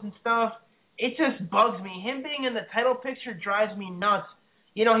promos and stuff, it just bugs me. Him being in the title picture drives me nuts.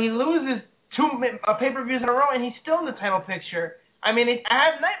 He loses 2 pay-per-views in a row, and he's still in the title picture. I mean,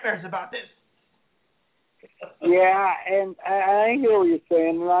 I have nightmares about this. Yeah, and I hear what you're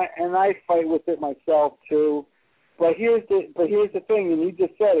saying, and I fight with it myself too. But here's the thing, and you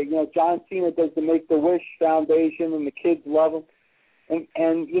just said it. You know, John Cena does the Make-A-Wish Foundation, and the kids love him.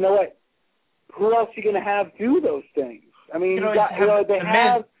 And you know what? Who else are you going to have do those things? I mean,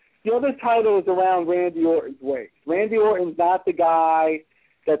 the other title is around Randy Orton's waist. Randy Orton's not the guy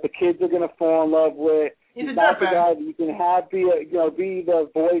that the kids are going to fall in love with. He's not the guy that you can have be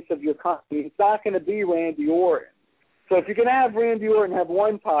the voice of your company. It's not going to be Randy Orton. So if you're going to have Randy Orton have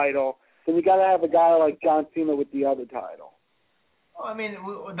one title, then you got to have a guy like John Cena with the other title. Well, I mean,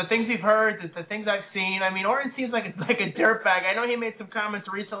 the things we've heard, the things I've seen. I mean, Orton seems like a dirtbag. I know he made some comments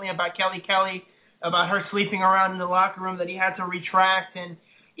recently about Kelly, about her sleeping around in the locker room that he had to retract, and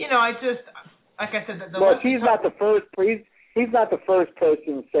you know, I just, like I said, he's not the first. He's not the first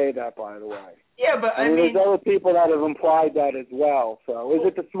person to say that, by the way. Yeah, but I mean, there's other people that have implied that as well. So, is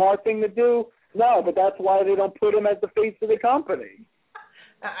it the smart thing to do? No, but that's why they don't put him as the face of the company.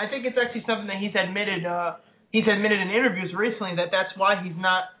 I think it's actually something that he's admitted. He's admitted in interviews recently that's why he's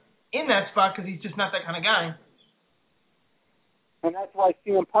not in that spot, because he's just not that kind of guy. And that's why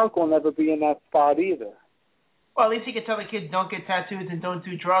CM Punk will never be in that spot either. Well, at least he can tell the kids don't get tattoos and don't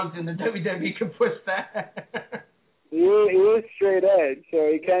do drugs, and the WWE can push that. He is straight edge, so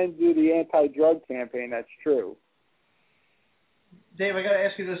he can do the anti-drug campaign. That's true. Dave, I got to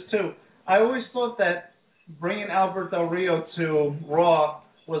ask you this too. I always thought that bringing Albert Del Rio to Raw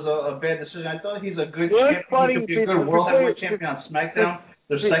was a bad decision. I thought he's a good champion. He could be a good World Heavyweight Champion on SmackDown,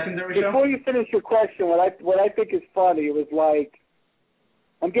 their secondary show. Before you finish your question, what I think is funny, it was like,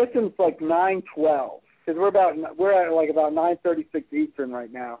 I'm guessing it's like 9:12, because we're at like about 9:36 Eastern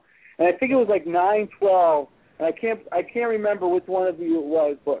right now, and I think it was like 9:12. And I can't remember which one of you it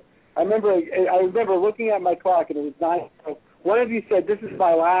was, but I remember looking at my clock and it was 9:12. One of you said, "This is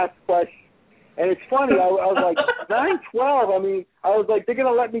my last question," and it's funny. I was like 9:12. I mean, I was like, they're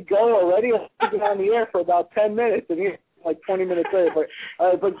gonna let me go already. I've been on the air for about 10 minutes, and here like 20 minutes later.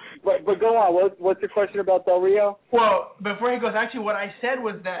 But go on. What's your question about Del Rio? Well, before he goes, actually, what I said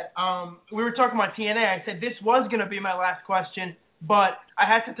was that we were talking about TNA. I said this was gonna be my last question. But I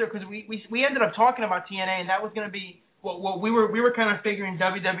had to because we ended up talking about TNA, and that was going to be we were kind of figuring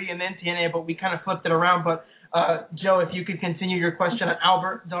WWE and then TNA, but we kind of flipped it around. But Joe, if you could continue your question on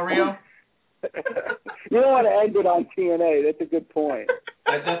Albert Del Rio. You don't want to end it on TNA. That's a good point.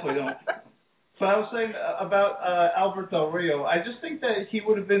 I definitely don't. So I was saying about Albert Del Rio, I just think that he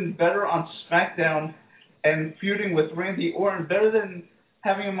would have been better on SmackDown and feuding with Randy Orton, better than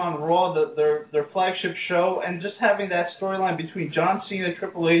having him on Raw, their flagship show, and just having that storyline between John Cena,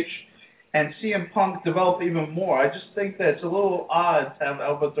 Triple H, and CM Punk develop even more. I just think that it's a little odd to have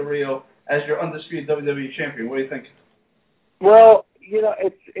Albert Del Rio as your undisputed WWE champion. What do you think? Well, you know,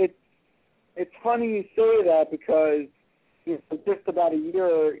 it's funny you say that because just about a year,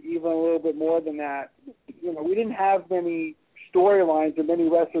 or even a little bit more than that, we didn't have many storylines or many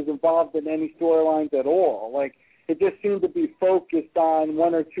wrestlers involved in any storylines at all. Like, it just seemed to be focused on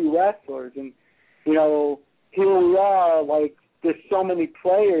one or two wrestlers. And, here we are, like, there's so many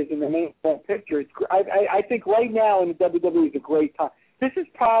players in the main event picture. I think right now in the WWE is a great time. This is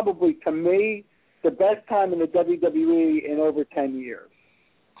probably, to me, the best time in the WWE in over 10 years.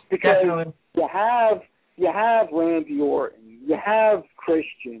 Because definitely. You have Randy Orton, you have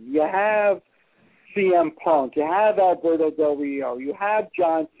Christian, you have CM Punk, you have Alberto Del Rio, you have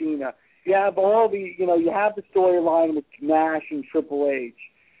John Cena, you have all the, you have the storyline with Nash and Triple H,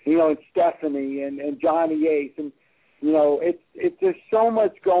 and Stephanie and Johnny Ace, and it's there's so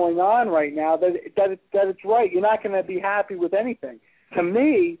much going on right now that it's right. You're not going to be happy with anything. To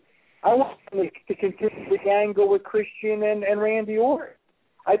me, I want them to continue the angle with Christian and Randy Orton.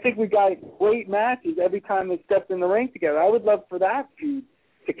 I think we got great matches every time they stepped in the ring together. I would love for that feud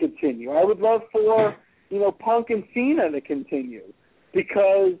to continue. I would love for, Punk and Cena to continue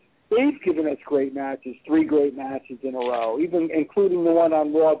because they've given us great matches, 3 great matches in a row, even including the one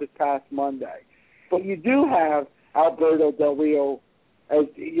on Raw this past Monday. But you do have Alberto Del Rio as,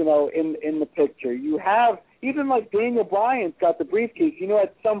 in the picture. You have, even like Daniel Bryan's got the briefcase.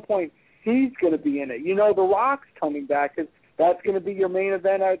 At some point he's going to be in it. The Rock's coming back because that's going to be your main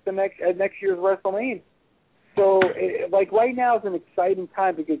event at next year's WrestleMania. So, right now is an exciting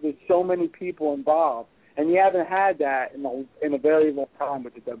time because there's so many people involved, and you haven't had that in a very long time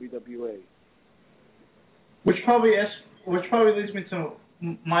with the WWE. Which probably leads me to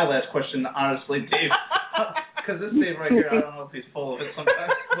my last question, honestly, Dave, because this Dave right here, I don't know if he's full of it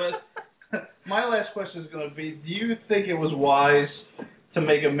sometimes, but my last question is going to be: do you think it was wise to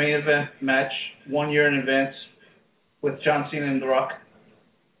make a main event match 1 year in advance? with John Cena and The Rock?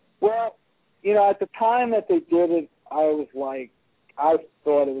 Well, at the time that they did it, I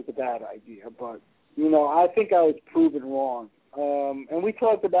thought it was a bad idea, but, I think I was proven wrong. And we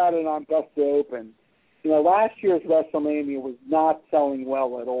talked about it on Best to Open. Last year's WrestleMania was not selling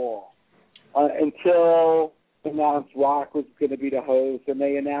well at all until they announced Rock was going to be the host, and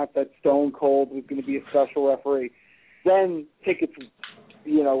they announced that Stone Cold was going to be a special referee. Then tickets,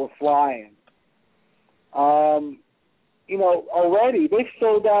 were flying. Already they've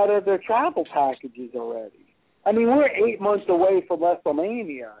sold out of their travel packages already. I mean, we're 8 months away from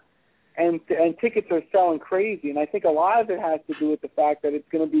WrestleMania, and tickets are selling crazy. And I think a lot of it has to do with the fact that it's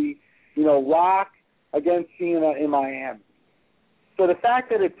going to be, Rock against Cena in Miami. So the fact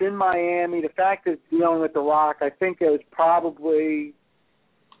that it's in Miami, the fact that it's dealing with The Rock, I think it was probably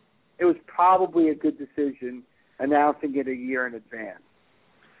a good decision announcing it a year in advance.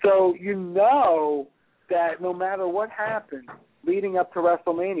 So that no matter what happens leading up to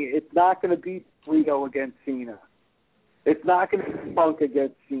WrestleMania, it's not going to be Rico against Cena. It's not going to be Punk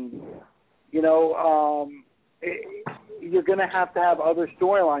against Cena. You're going to have other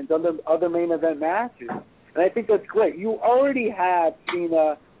storylines, other main event matches. And I think that's great. You already have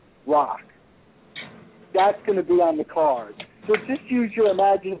Cena Rock. That's going to be on the card. So just use your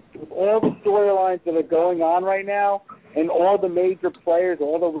imagination with all the storylines that are going on right now and all the major players,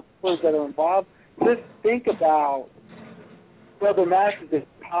 all the wrestlers that are involved. Just think about what other matches they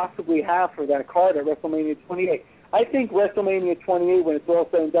possibly have for that card at WrestleMania 28. I think WrestleMania 28, when it's all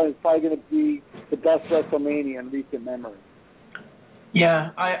said and done, is probably going to be the best WrestleMania in recent memory.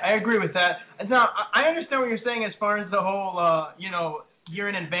 Yeah, I agree with that. Now, I understand what you're saying as far as the whole, year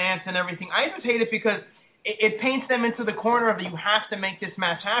in advance and everything. I just hate it because it paints them into the corner of you have to make this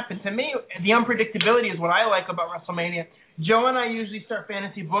match happen. To me, the unpredictability is what I like about WrestleMania. Joe and I usually start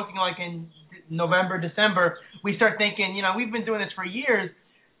fantasy booking like in November, December. We start thinking, we've been doing this for years.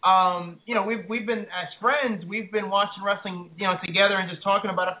 We've been, as friends, we've been watching wrestling, together and just talking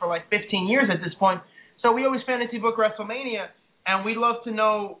about it for like 15 years at this point. So we always fantasy book WrestleMania, and we love to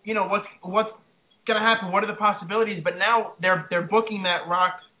know, what's going to happen, what are the possibilities. But now they're booking that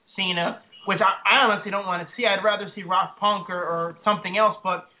Rock Cena, which I honestly don't want to see. I'd rather see Rock Punk or something else.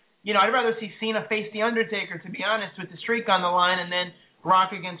 But, I'd rather see Cena face The Undertaker, to be honest, with the streak on the line, and then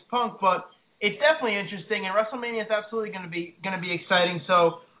Rock against Punk. But it's definitely interesting, and WrestleMania is absolutely going to be exciting.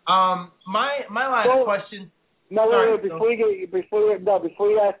 So my last question. No, wait, before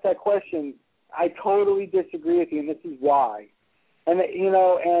you ask that question, I totally disagree with you, and this is why. And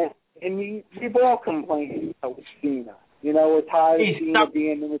we've all complained with Cena. We're tired of Cena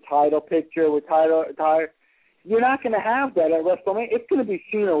being in the title picture. We're tired. You're not going to have that at WrestleMania. It's going to be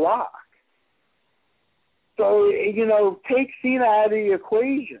Cena Rock. So take Cena out of the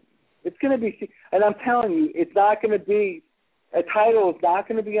equation. It's going to be, and I'm telling you, it's not going to be, a title is not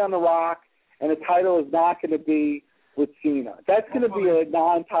going to be on The Rock, and a title is not going to be with Cena. That's going to be a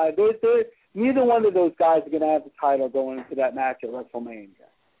non-title. Neither one of those guys are going to have the title going into that match at WrestleMania.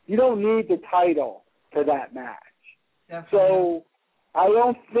 You don't need the title for that match. Definitely. So I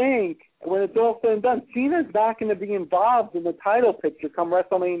don't think, when it's all said and done, Cena's not going to be involved in the title picture come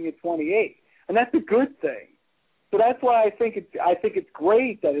WrestleMania 28, and that's a good thing. So that's why I think it's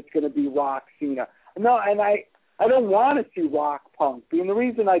great that it's going to be Rock Cena. No, and I don't want to see Rock Punk. And the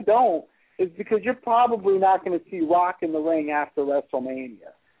reason I don't is because you're probably not going to see Rock in the ring after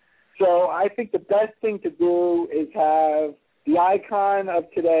WrestleMania. So I think the best thing to do is have the icon of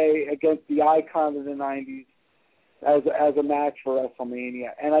today against the icon of the 90s as a match for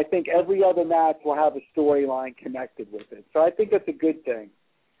WrestleMania. And I think every other match will have a storyline connected with it. So I think that's a good thing.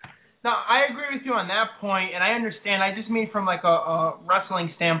 No, I agree with you on that point, and I understand. I just mean from like a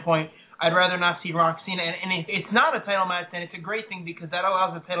wrestling standpoint, I'd rather not see Rock Cena. And if it's not a title match, then it's a great thing because that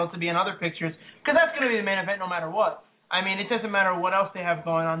allows the title to be in other pictures because that's going to be the main event no matter what. I mean, it doesn't matter what else they have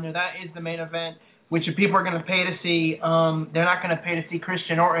going on there. That is the main event, which if people are going to pay to see, they're not going to pay to see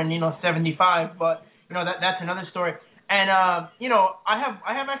Christian Orton, 75, but, that's another story. And, I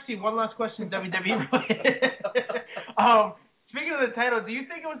have actually one last question, WWE. Speaking of the title, do you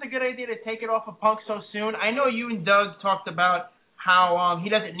think it was a good idea to take it off of Punk so soon? I know you and Doug talked about how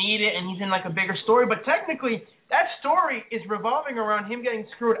he doesn't need it and he's in like a bigger story, but technically that story is revolving around him getting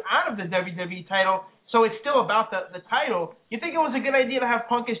screwed out of the WWE title, so it's still about the title. You think it was a good idea to have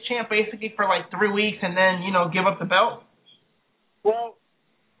Punk as champ basically for like 3 weeks and then, give up the belt? Well,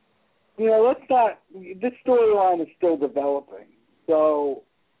 this storyline is still developing, so...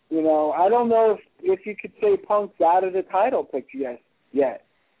 I don't know if you could say Punk's out of the title picture yet.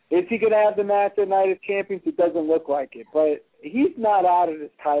 If he could have the match at Night of Champions, it doesn't look like it. But he's not out of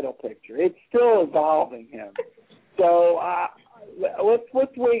this title picture. It's still involving him. So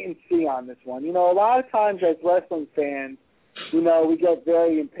let's wait and see on this one. You know, a lot of times as wrestling fans, you know, we get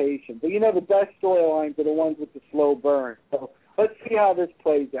very impatient. But, you know, the best storylines are the ones with the slow burn. So let's see how this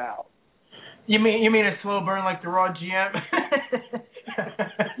plays out. You mean a slow burn like the Raw GM?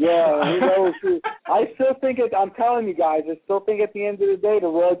 Yeah, you know, I still think I'm telling you guys, I still think at the end of the day, the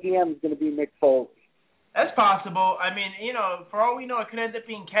Raw GM is going to be Mick Foley. That's possible. I mean, you know, for all we know, it could end up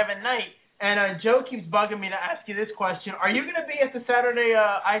being Kevin Knight. And Joe keeps bugging me to ask you this question. Are you going to be at the Saturday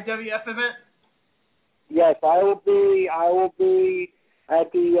IWF event? Yes, I will be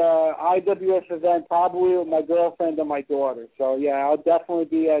at the IWF event, probably with my girlfriend and my daughter. So, yeah, I'll definitely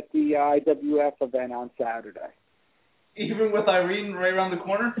be at the IWF event on Saturday. Even with Irene right around the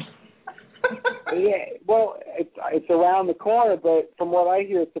corner? Yeah, well, it's around the corner, but from what I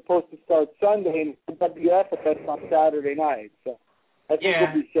hear, it's supposed to start Sunday, and the IWF event's on Saturday night. So I think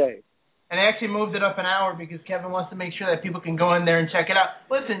we'll be safe. And they actually moved it up an hour because Kevin wants to make sure that people can go in there and check it out.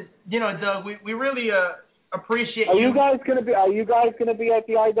 Listen, you know, Doug, we really appreciate you. Are you guys gonna be at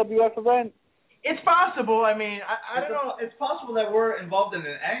the IWF event? It's possible. I mean, I don't know. It's possible that we're involved in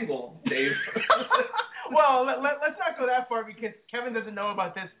an angle, Dave. Well, let's not go that far because Kevin doesn't know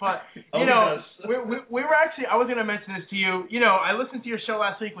about this. But you know, we were actually. I was going to mention this to you. You know, I listened to your show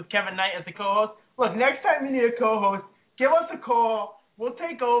last week with Kevin Knight as the co-host. Look, next time you need a co-host, give us a call. We'll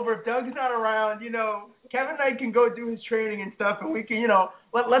take over. If Doug's not around, you know, Kevin Knight can go do his training and stuff, and we can, you know,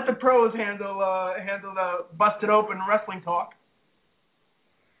 let the pros handle the busted open wrestling talk.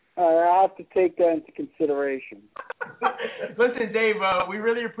 I'll have to take that into consideration. Listen, Dave, we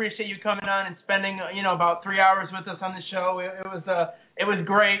really appreciate you coming on and spending, you know, about 3 hours with us on the show. It was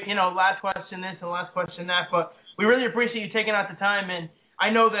great. You know, last question this and last question that, but we really appreciate you taking out the time. And I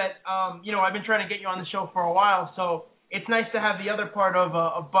know that, you know, I've been trying to get you on the show for a while, so it's nice to have the other part of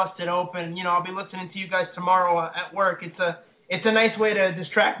Busted Open. You know, I'll be listening to you guys tomorrow at work. It's a nice way to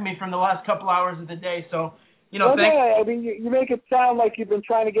distract me from the last couple hours of the day. So, you know, I mean, you make it sound like you've been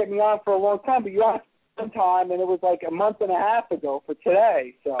trying to get me on for a long time, but you asked one time, and it was like a month and a half ago for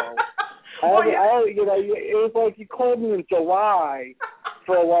today. So, you know, it was like you called me in July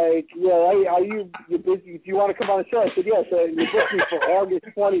for like, you know, are you busy? Do you want to come on the show? I said yes. So you booked me for August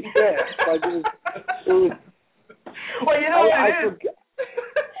 25th. Like it was. Well, you know what it is.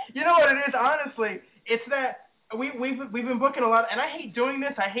 You know what it is. Honestly, it's that. We've been booking a lot, and I hate doing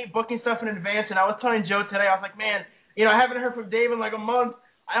this. I hate booking stuff in advance. And I was telling Joe today, I was like, man, you know, I haven't heard from Dave in like a month.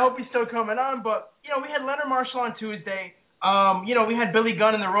 I hope he's still coming on. But you know, we had Leonard Marshall on Tuesday. You know, we had Billy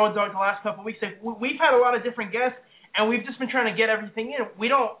Gunn and the Road Dogg the last couple of weeks. Like, we've had a lot of different guests, and we've just been trying to get everything in.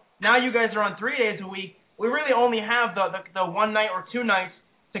 We don't. Now you guys are on 3 days a week. We really only have the one night or 2 nights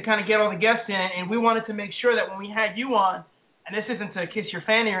to kind of get all the guests in, and we wanted to make sure that when we had you on, and this isn't to kiss your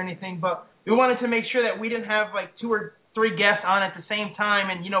fanny or anything, but we wanted to make sure that we didn't have like 2 or 3 guests on at the same time,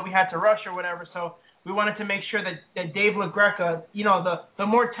 and, you know, we had to rush or whatever. So we wanted to make sure that Dave LaGreca, you know, the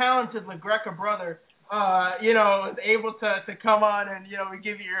more talented LaGreca brother, you know, is able to come on and, you know, we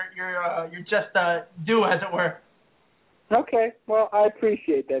give you your just due, as it were. Okay. Well, I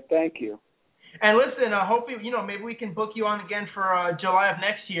appreciate that. Thank you. And listen, hopefully, you know, maybe we can book you on again for July of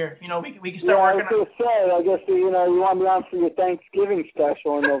next year. You know, we can start working on. I guess, you know, you want me on for your Thanksgiving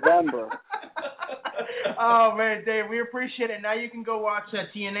special in November. Oh, man, Dave, we appreciate it. Now you can go watch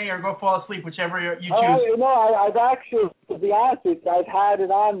TNA or go fall asleep, whichever you choose. No, I've actually, to be honest with you, I've had it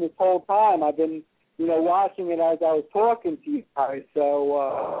on this whole time. I've been, you know, watching it as I was talking to you guys.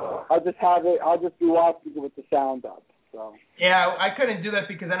 So I'll just be watching it with the sound up. So. Yeah, I couldn't do that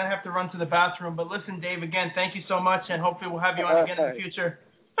because then I'd have to run to the bathroom. But listen, Dave, again, thank you so much, and hopefully we'll have you on again in the future.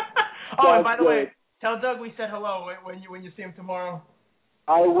 Oh, and by the way, tell Doug we said hello when you see him tomorrow.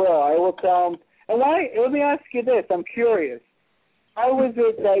 I will tell him. And let me ask you this. I'm curious. How was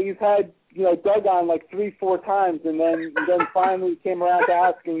it that you've had, you know, Doug on like 3-4 times, and then finally came around to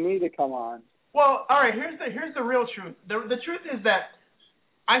asking me to come on? Well, all right. Here's the real truth. The truth is that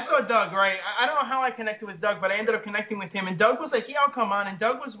I saw Doug, right? I don't know how I connected with Doug, but I ended up connecting with him. And Doug was like, yeah, I'll come on. And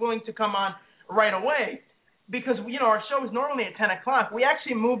Doug was willing to come on right away because, you know, our show is normally at 10 o'clock. We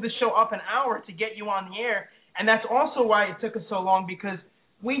actually moved the show up an hour to get you on the air. And that's also why it took us so long, because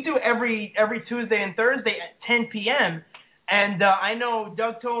we do every Tuesday and Thursday at 10 p.m. And I know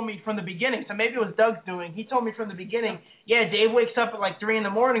Doug told me from the beginning, so maybe it was Doug's doing. He told me from the beginning, yeah, Dave wakes up at like 3 in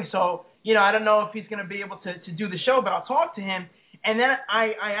the morning, so, you know, I don't know if he's going to be able to do the show, but I'll talk to him. And then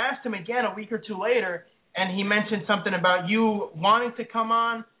I asked him again a week or 2 later, and he mentioned something about you wanting to come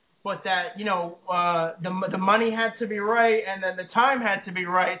on, but that, you know, the money had to be right, and then the time had to be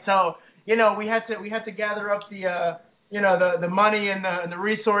right. So, you know, we had to gather up the money and the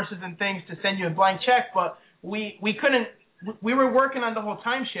resources and things to send you a blank check. But we couldn't. We were working on the whole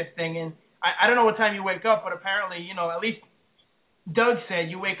time shift thing, and I don't know what time you wake up, but apparently, at least Doug said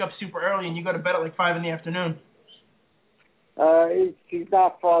you wake up super early and you go to bed at like 5 in the afternoon. He's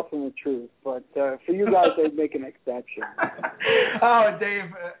not far from the truth, but for you guys, they'd make an exception. Oh,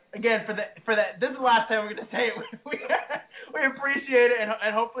 Dave, again, for that, this is the last time we're going to say it. We appreciate it,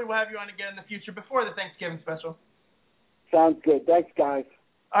 and hopefully we'll have you on again in the future before the Thanksgiving special. Sounds good. Thanks, guys.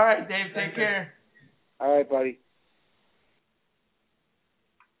 All right, Dave, take care. All right, buddy.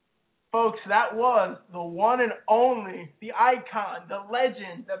 Folks, that was the one and only, the icon, the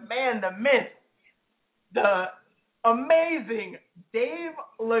legend, the man, the myth, the amazing Dave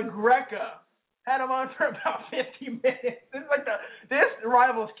LaGreca. Had him on for about 50 minutes. This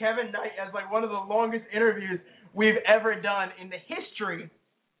rivals Kevin Knight as like one of the longest interviews we've ever done in the history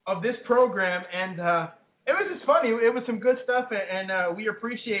of this program, and it was just funny. It was some good stuff, and we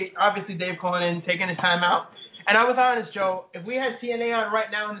appreciate, obviously, Dave calling in, taking his time out. And I was honest, Joe, if we had TNA on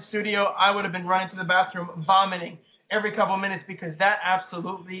right now in the studio, I would have been running to the bathroom vomiting every couple of minutes because that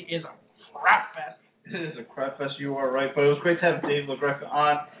absolutely is a crap fest. It is a crap fest, you are right. But it was great to have Dave LaGreca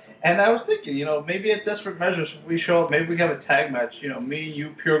on. And I was thinking, maybe at Desperate Measures, if we show up, maybe we have a tag match, me,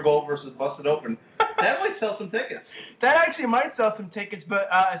 you, Pure Gold versus Busted Open. That might sell some tickets. That actually might sell some tickets, but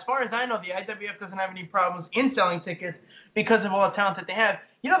as far as I know, the IWF doesn't have any problems in selling tickets because of all the talent that they have.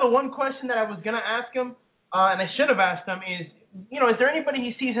 The one question that I was going to ask him, and I should have asked him, is there anybody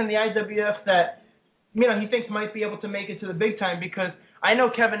he sees in the IWF that, he thinks might be able to make it to the big time? Because I know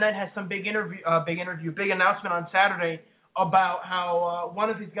Kevin Knight has some big announcement on Saturday about how one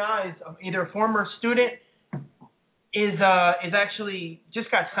of his guys, either a former student, is actually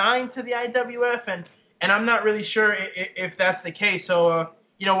just got signed to the IWF, and I'm not really sure if that's the case. So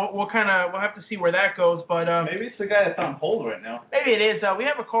we'll have to see where that goes. But maybe it's the guy that's on hold right now. Maybe it is. We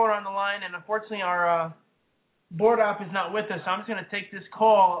have a caller on the line, and unfortunately our board op is not with us. So I'm just going to take this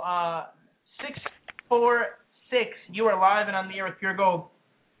call. 646. You are live and on the air with Pure Gold.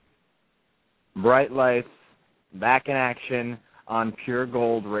 Bright lights. Back in action on Pure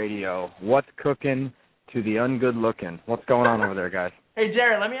Gold Radio. What's cooking to the ungood looking? What's going on over there, guys? Hey,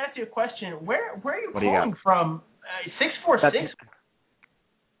 Jared, let me ask you a question. Where are you calling from? 646?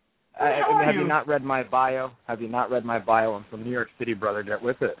 Have you not read my bio? I'm from New York City, brother. Get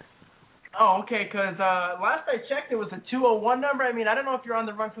with it. Oh, okay, because last I checked, it was a 201 number. I don't know if you're on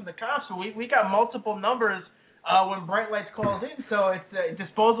the run from the cops, but we got multiple numbers when Bright Lights calls in, so it's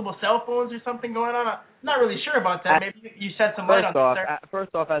disposable cell phones or something going on. I'm not really sure about that. Maybe you shed some light on that.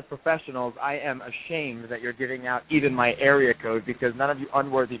 First off, as professionals, I am ashamed that you're giving out even my area code because none of you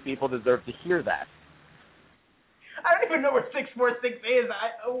unworthy people deserve to hear that. I don't even know where 646 is.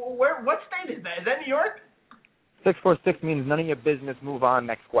 What state is that? Is that New York? 646 means none of your business. Move on.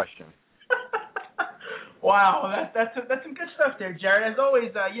 Next question. Wow, that's some good stuff there, Jared. As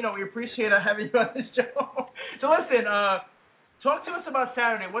always, we appreciate having you on this show. So listen, talk to us about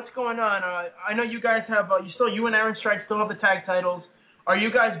Saturday. What's going on? I know you guys have you and Aaron Strike still have the tag titles. Are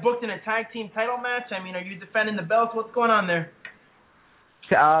you guys booked in a tag team title match? Are you defending the belts? What's going on there?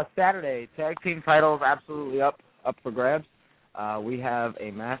 Saturday, tag team titles absolutely up for grabs. We have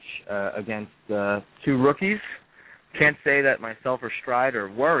a match against two rookies. Can't say that myself or Stride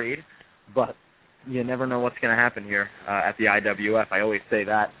are worried, but you never know what's going to happen here at the IWF. I always say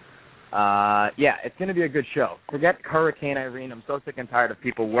that. It's going to be a good show. Forget Hurricane Irene. I'm so sick and tired of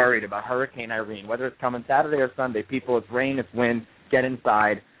people worried about Hurricane Irene. Whether it's coming Saturday or Sunday, people, it's rain, it's wind, get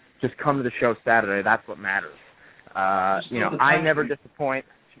inside. Just come to the show Saturday. That's what matters. I never disappoint.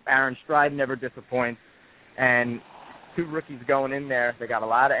 Aaron Stride never disappoints. And two rookies going in there. They got a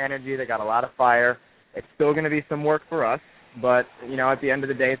lot of energy. They got a lot of fire. It's still going to be some work for us. But, at the end of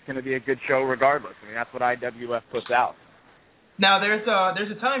the day, it's going to be a good show regardless. That's what IWF puts out. Now, there's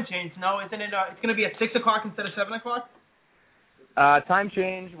a time change, no? Isn't it? It's going to be at 6 o'clock instead of 7 o'clock? Time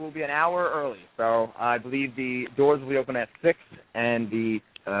change will be an hour early. So I believe the doors will be open at 6, and the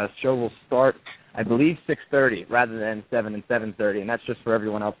show will start, I believe, 6:30 rather than 7 and 7:30, and that's just for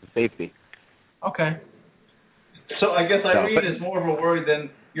everyone else's safety. Okay. So I guess Irene is more of a worry than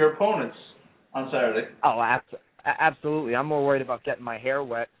your opponents on Saturday. Oh, absolutely. I'm more worried about getting my hair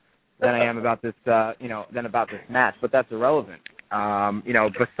wet than I am about this, than about this match. But that's irrelevant.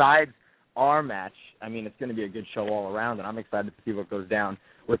 Besides our match, it's going to be a good show all around, and I'm excited to see what goes down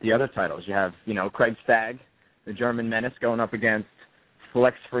with the other titles. You have, Craig Stagg, the German Menace, going up against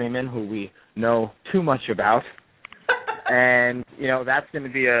Flex Freeman, who we know too much about, and that's going to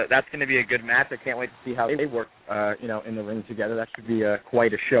be a good match. I can't wait to see how they work, in the ring together. That should be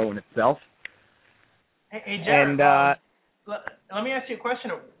quite a show in itself. Hey, Jared, and let me ask you a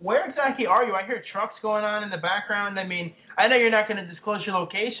question. Where exactly are you? I hear trucks going on in the background. I mean, I know you're not going to disclose your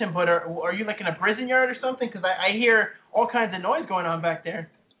location, but are you like in a prison yard or something? Because I hear all kinds of noise going on back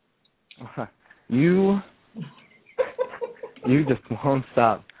there. You just won't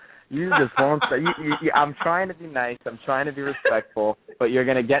stop. You just won't stop. I'm trying to be nice. I'm trying to be respectful, but you're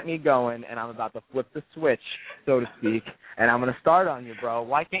going to get me going, and I'm about to flip the switch, so to speak, and I'm going to start on you, bro.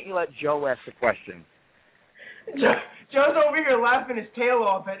 Why can't you let Joe ask the question? Joe's over here laughing his tail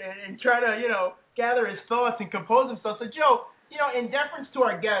off and trying to, gather his thoughts and compose himself. So, Joe, in deference to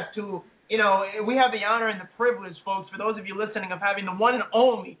our guest, who, we have the honor and the privilege, folks, for those of you listening, of having the one and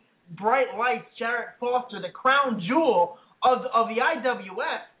only Bright Lights, Jarrett Foster, the crown jewel of the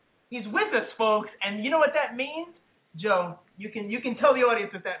IWF. He's with us, folks, and you know what that means? Joe, you can tell the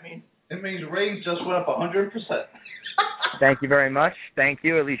audience what that means. It means ratings just went up 100%. Thank you very much. Thank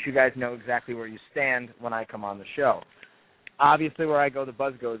you. At least you guys know exactly where you stand when I come on the show. Obviously, where I go, the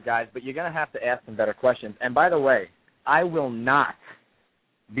buzz goes, guys, but you're going to have to ask some better questions. And by the way, I will not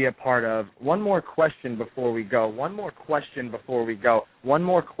be a part of one more question before we go.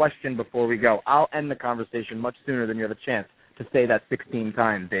 I'll end the conversation much sooner than you have a chance to say that 16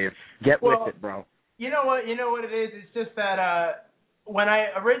 times, Dave. Get with it, bro. You know what it is? It's just that when I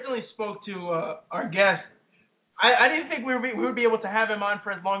originally spoke to our guest, I didn't think we would be able to have him on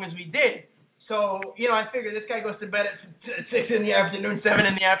for as long as we did. So, I figured this guy goes to bed at 6 in the afternoon, 7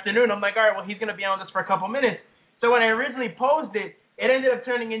 in the afternoon. I'm like, all right, well, he's going to be on this for a couple minutes. So when I originally posed it, it ended up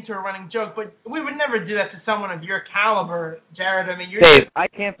turning into a running joke. But we would never do that to someone of your caliber, Jared. I mean, Dave, I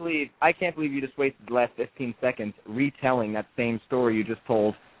can't believe you just wasted the last 15 seconds retelling that same story you just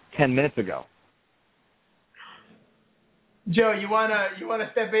told 10 minutes ago. Joe, you wanna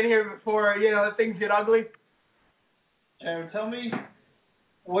step in here before things get ugly? Jared, tell me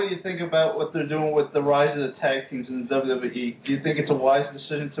what you think about what they're doing with the rise of the tag teams in the WWE. Do you think it's a wise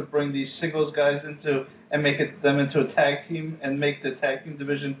decision to bring these singles guys into and make them into a tag team and make the tag team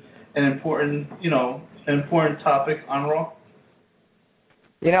division an important topic on Raw?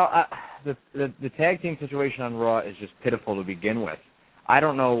 The tag team situation on Raw is just pitiful to begin with. I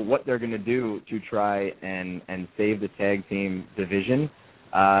don't know what they're going to do to try and save the tag team division.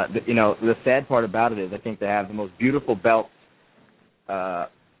 The sad part about it is I think they have the most beautiful belts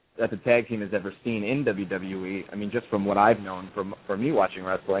that the tag team has ever seen in WWE. I mean, just from what I've known from me watching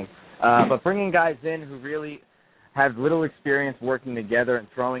wrestling. But bringing guys in who really have little experience working together and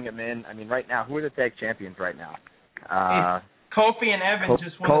throwing them in. I mean, right now, who are the tag champions right now? Kofi and Evan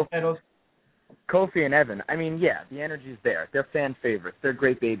just won the titles. Kofi and Evan. I mean, yeah, the energy's there. They're fan favorites. They're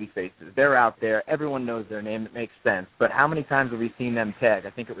great baby faces. They're out there. Everyone knows their name. It makes sense. But how many times have we seen them tag?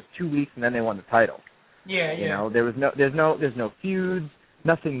 I think it was 2 weeks, and then they won the title. Yeah. There's no feuds.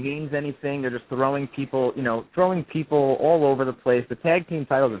 Nothing means anything. They're just throwing people all over the place. The tag team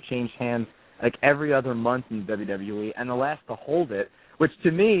titles have changed hands like every other month in WWE, and the last to hold it, which to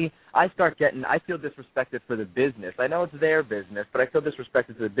me, I feel disrespected for the business. I know it's their business, but I feel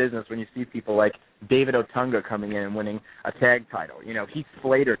disrespected to the business when you see people like David Otunga coming in and winning a tag title. Heath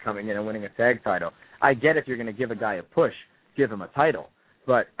Slater coming in and winning a tag title. I get if you're going to give a guy a push, give him a title.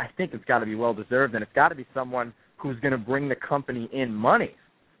 But I think it's got to be well-deserved, and it's got to be someone who's going to bring the company in money,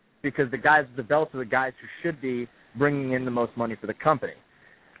 because the belts are the guys who should be bringing in the most money for the company.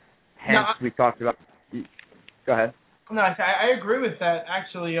 Hence, we talked about. Go ahead. No, I agree with that.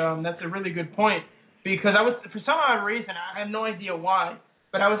 Actually, that's a really good point, because for some odd reason, I have no idea why,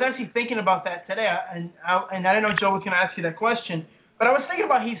 but I was actually thinking about that today, and I didn't know Joe was going to ask you that question, but I was thinking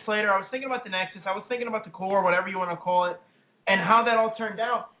about Heath Slater, I was thinking about the Nexus, I was thinking about the Core, whatever you want to call it, and how that all turned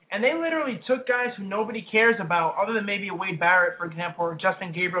out. And they literally took guys who nobody cares about, other than maybe a Wade Barrett, for example, or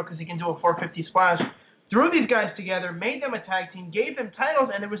Justin Gabriel because he can do a 450 splash, threw these guys together, made them a tag team, gave them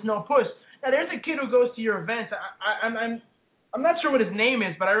titles, and there was no push. Now, there's a kid who goes to your events. I'm not sure what his name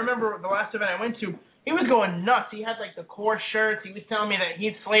is, but I remember the last event I went to, he was going nuts. He had, the Core shirts. He was telling me that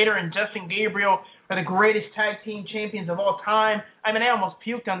Heath Slater and Justin Gabriel are the greatest tag team champions of all time. I mean, I almost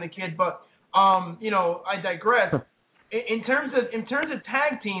puked on the kid, but, I digress. In terms of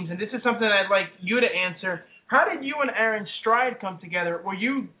tag teams, and this is something I'd like you to answer, how did you and Aaron Stride come together? Were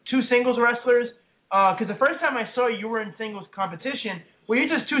you two singles wrestlers? Because the first time I saw you were in singles competition. Were you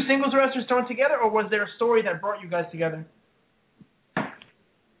just two singles wrestlers thrown together, or was there a story that brought you guys together?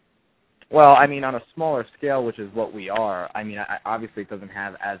 Well, I mean, on a smaller scale, which is what we are, I mean, obviously it doesn't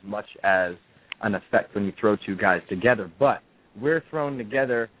have as much as an effect when you throw two guys together, but we're thrown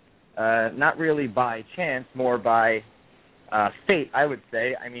together not really by chance, more by fate, I would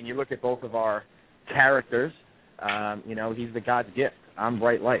say. I mean, you look at both of our characters, he's the God's gift. I'm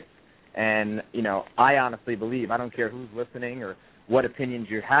Bright Light. And, I honestly believe, I don't care who's listening or what opinions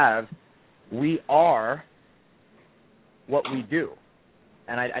you have, we are what we do.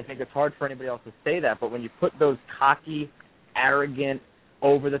 And I think it's hard for anybody else to say that, but when you put those cocky, arrogant,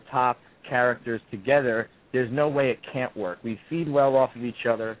 over-the-top characters together, there's no way it can't work. We feed well off of each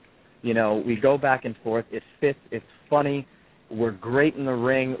other. We go back and forth. It fits. It's funny. We're great in the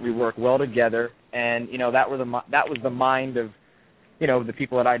ring. We work well together. And, that was the mind of, the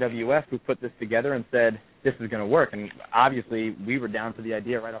people at IWF who put this together and said, this is going to work. And obviously we were down for the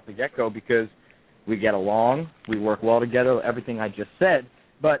idea right off the get-go because we get along, we work well together, everything I just said.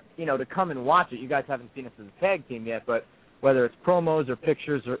 But, to come and watch it, you guys haven't seen us as a tag team yet, but whether it's promos or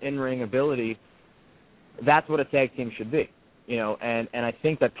pictures or in-ring ability, that's what a tag team should be. And I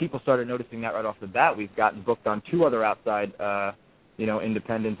think that people started noticing that right off the bat. We've gotten booked on 2 other outside,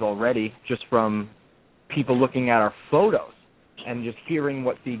 independents already just from people looking at our photos and just hearing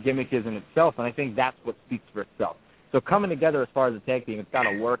what the gimmick is in itself, and I think that's what speaks for itself. So coming together as far as a tag team, it's got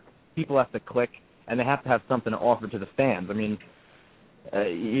to work. People have to click, and they have to have something to offer to the fans. I mean,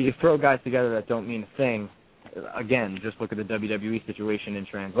 you throw guys together that don't mean a thing. Again, just look at the WWE situation in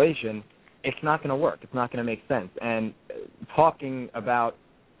translation. It's not going to work. It's not going to make sense. And talking about,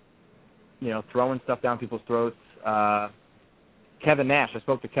 throwing stuff down people's throats, Kevin Nash, I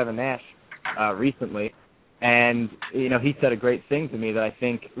spoke to Kevin Nash recently, and, he said a great thing to me that I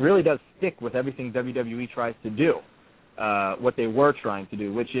think really does stick with everything WWE tries to do, what they were trying to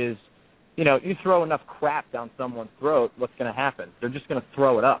do, which is, you throw enough crap down someone's throat, what's going to happen? They're just going to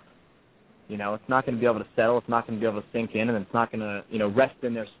throw it up. It's not going to be able to settle. It's not going to be able to sink in, and it's not going to, rest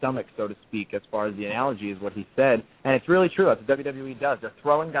in their stomach, so to speak, as far as the analogy is what he said. And it's really true. That's what WWE does. They're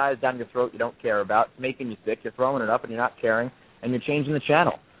throwing guys down your throat you don't care about. It's making you sick. You're throwing it up, and you're not caring, and you're changing the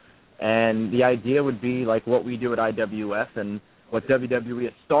channel. And the idea would be like what we do at IWF and what WWE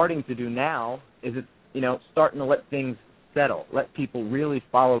is starting to do now is it's, starting to let things settle, let people really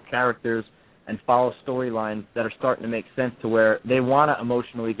follow characters and follow storylines that are starting to make sense to where they want to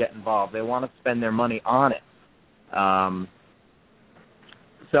emotionally get involved. They want to spend their money on it.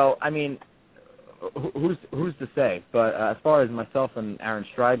 So, I mean, who's to say? But as far as myself and Aaron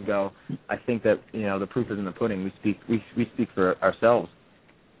Stride go, I think that, the proof is in the pudding. We speak for ourselves.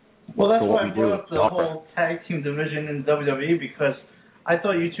 Well, that's why I brought up the whole tag team division in WWE because I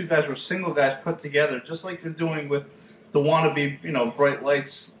thought you 2 guys were single guys put together, just like they're doing with the wannabe, Bright Lights,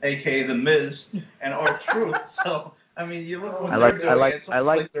 a.k.a. The Miz, and R-Truth. So, I mean, you look what they're doing, it's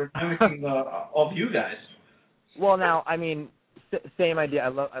like they're mimicking of you guys. Well, now, I mean, same idea. I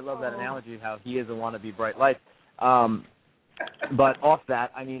love that analogy, how he is a wannabe Bright Light. But off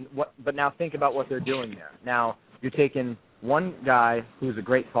that, I mean, but now think about what they're doing there. Now, you're taking one guy who's a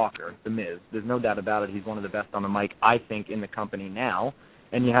great talker, The Miz. There's no doubt about it. He's one of the best on the mic, I think, in the company now.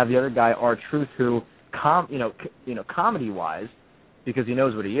 And you have the other guy, R-Truth, who, comedy-wise, because he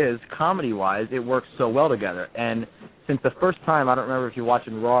knows what he is, comedy-wise, it works so well together. And since the first time, I don't remember if you're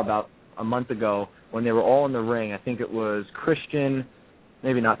watching Raw about a month ago, when they were all in the ring, I think it was Christian,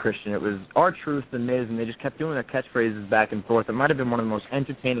 maybe not Christian, it was R-Truth and Miz, and they just kept doing their catchphrases back and forth. It might have been one of the most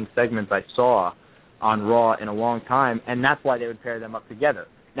entertaining segments I saw on Raw in a long time, and that's why they would pair them up together.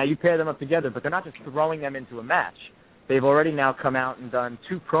 Now, you pair them up together, but they're not just throwing them into a match. They've already now come out and done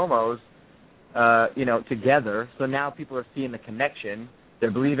 2 promos, together, so now people are seeing the connection.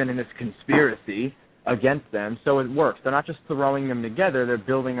 They're believing in this conspiracy against them, so it works. They're not just throwing them together, they're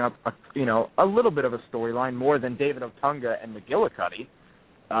building up, a little bit of a storyline, more than David Otunga and McGillicuddy.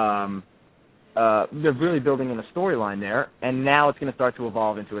 They're really building in a storyline there, and now it's going to start to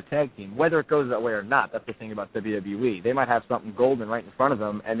evolve into a tag team. Whether it goes that way or not, that's the thing about WWE. They might have something golden right in front of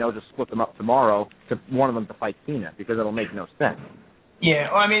them, and they'll just split them up tomorrow to one of them to fight Cena, because it'll make no sense.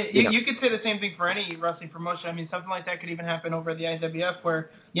 Yeah, well, I mean, you could say the same thing for any wrestling promotion. I mean, something like that could even happen over at the IWF where,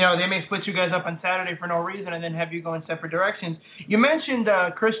 they may split you guys up on Saturday for no reason and then have you go in separate directions. You mentioned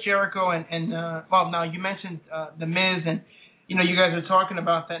Chris Jericho you mentioned The Miz, and, you guys are talking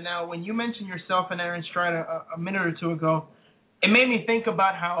about that now. When you mentioned yourself and Aaron Stride a minute or 2 ago, it made me think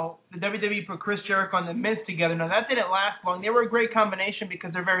about how the WWE put Chris Jericho and The Miz together. Now, that didn't last long. They were a great combination because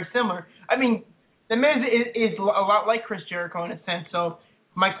they're very similar. I mean, The Miz is a lot like Chris Jericho in a sense. So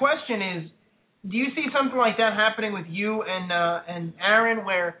my question is, do you see something like that happening with you and Aaron,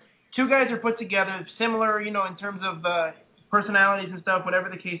 where 2 guys are put together, similar, in terms of personalities and stuff, whatever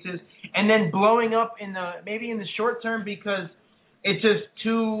the case is, and then blowing up maybe in the short term because it's just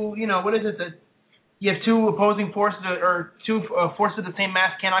too, what is it that you have 2 opposing forces or 2 forces of the same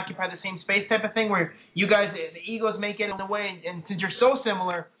mass can't occupy the same space type of thing, where you guys, the egos may get in the way, and since you're so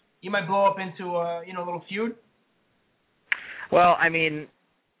similar, you might blow up into a little feud? Well, I mean,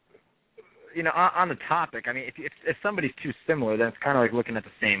 on the topic, I mean, if somebody's too similar, then it's kind of like looking at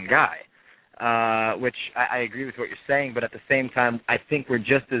the same guy, which I agree with what you're saying, but at the same time, I think we're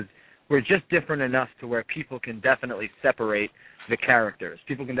just different enough to where people can definitely separate the characters.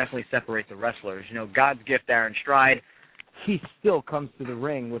 People can definitely separate the wrestlers. God's gift, Aaron Stride, he still comes to the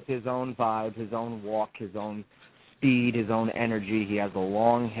ring with his own vibe, his own walk, his own speed, his own energy. He has the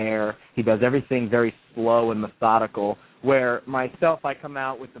long hair. He does everything very slow and methodical, where myself, I come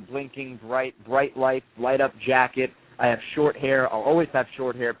out with the blinking, bright light, light-up jacket. I have short hair. I'll always have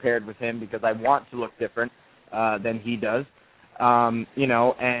short hair paired with him because I want to look different than he does.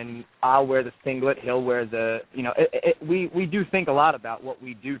 And I'll wear the singlet. He'll wear the, we do think a lot about what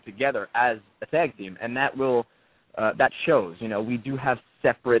we do together as a tag team, and that shows. We do have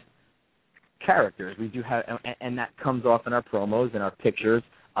separate characters. We do have, and that comes off in our promos and our pictures.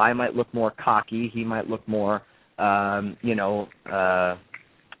 I might look more cocky. He might look more,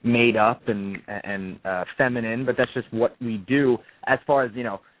 made up and feminine. But that's just what we do. As far as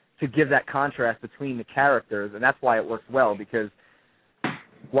to give that contrast between the characters, and that's why it works well, because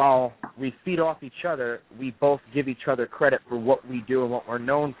while we feed off each other, we both give each other credit for what we do and what we're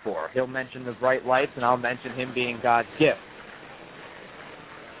known for. He'll mention the bright lights, and I'll mention him being God's gift.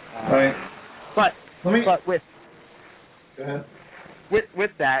 Right. But with Go ahead.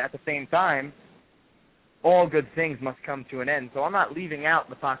 With that, at the same time, all good things must come to an end. So I'm not leaving out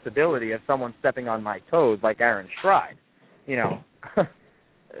the possibility of someone stepping on my toes like Aaron Stride.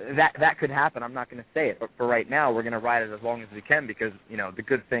 That could happen. I'm not going to say it, but for right now, we're going to ride it as long as we can because the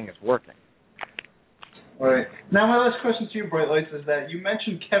good thing is working. All right. Now, my last question to you, Bright Lights, is that you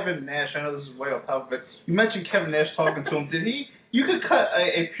mentioned Kevin Nash. I know this is way off topic, but you mentioned Kevin Nash talking to him. You could cut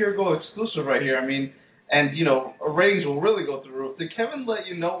a Pure Gold exclusive right here. I mean, and ratings will really go through the roof. Did Kevin let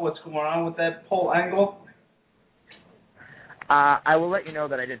you know what's going on with that whole angle? I will let you know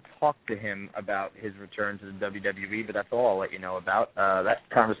that I did talk to him about his return to the WWE, but that's all I'll let you know about. That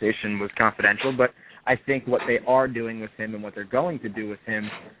conversation was confidential, but I think what they are doing with him and what they're going to do with him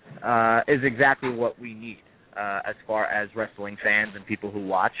is exactly what we need as far as wrestling fans and people who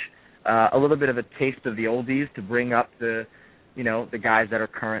watch. A little bit of a taste of the oldies to bring up the guys that are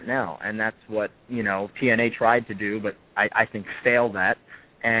current now, and that's what TNA tried to do, but I think failed at,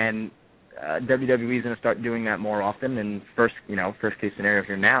 and WWE is going to start doing that more often. And first case scenario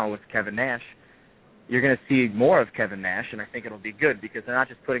here now with Kevin Nash, you're going to see more of Kevin Nash, and I think it'll be good because they're not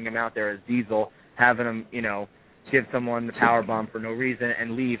just putting him out there as Diesel, having him give someone the power bomb for no reason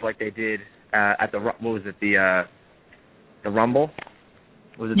and leave like they did at the Rumble. Was it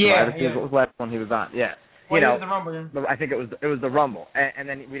Yeah. What was the last one he was on? Yeah. Well, it was the Rumble, yeah. I think it was the Rumble, and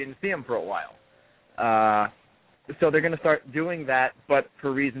then we didn't see him for a while. So they're going to start doing that, but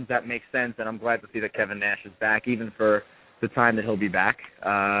for reasons that make sense, and I'm glad to see that Kevin Nash is back, even for the time that he'll be back.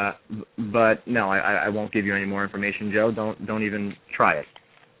 But no, I won't give you any more information, Joe. Don't even try it.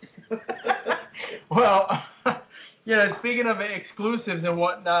 Well, speaking of exclusives and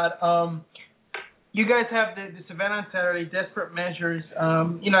whatnot, you guys have this event on Saturday, Desperate Measures. I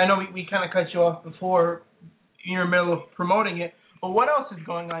know we kind of cut you off before you're in the middle of promoting it. But what else is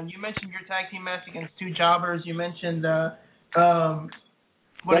going on? You mentioned your tag team match against two jobbers. You mentioned they're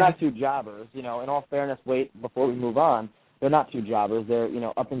not two jobbers. In all fairness, before we move on, they're not two jobbers. They're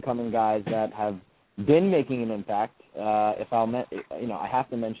up and coming guys that have been making an impact. I have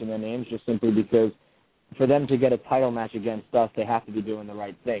to mention their names just simply because for them to get a title match against us, they have to be doing the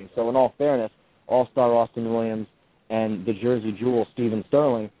right thing. So in all fairness, All-Star Austin Williams and the Jersey Jewel Steven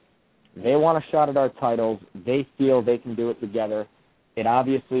Sterling, they want a shot at our titles. They feel they can do it together. It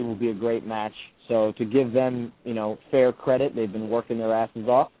obviously will be a great match. So to give them, fair credit, they've been working their asses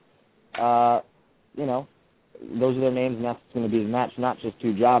off. Those are their names, and that's going to be the match, not just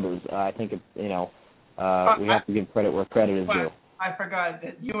two jobbers. I think, we have to give credit where credit is due. I forgot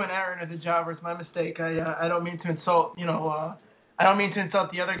that you and Aaron are the jobbers. My mistake. I don't mean to insult, I don't mean to insult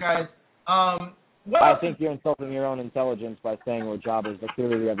the other guys. I think you're insulting your own intelligence by saying we're jobbers, but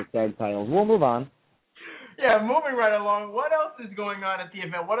clearly we have the tag titles. We'll move on. Yeah, moving right along. What else is going on at the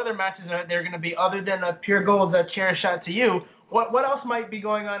event? What other matches are there going to be other than Pure Gold's chair shot to you? What else might be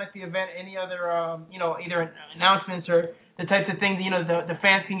going on at the event? Any other, either announcements or the types of things the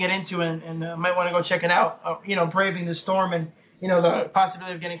fans can get into and might want to go check it out? Braving the storm and the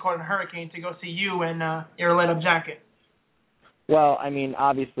possibility of getting caught in a hurricane to go see you and your lit up jacket. Well, I mean,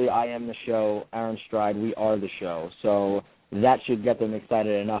 obviously I am the show, Aaron Stride, we are the show, so that should get them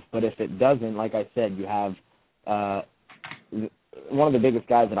excited enough. But if it doesn't, like I said, you have one of the biggest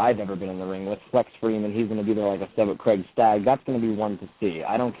guys that I've ever been in the ring with, Flex Freeman. He's going to be there, like I said, with Craig Stagg. That's going to be one to see.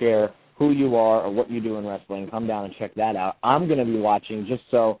 I don't care who you are or what you do in wrestling. Come down and check that out. I'm going to be watching just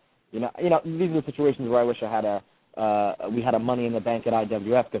so These are the situations where I wish I had we had a Money in the Bank at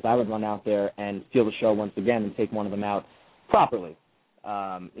IWF, because I would run out there and steal the show once again and take one of them out properly,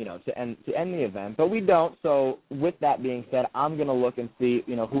 to end the event. But we don't. So with that being said, I'm going to look and see,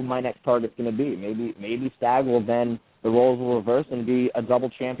 who my next target's going to be. Maybe Stag will then, the roles will reverse and be a double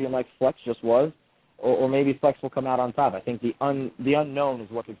champion like Flex just was, or maybe Flex will come out on top. I think the unknown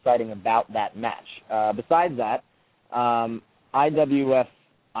is what's exciting about that match. Besides that, IWF,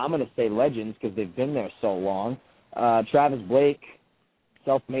 I'm going to say legends because they've been there so long. Travis Blake,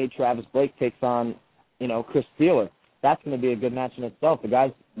 self-made Travis Blake, takes on, Chris Steeler. That's going to be a good match in itself. The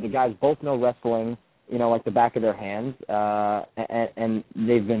guys both know wrestling, like the back of their hands, and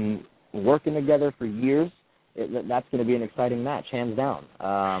they've been working together for years. That's going to be an exciting match, hands down.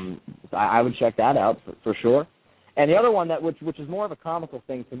 I would check that out for sure. And the other one which is more of a comical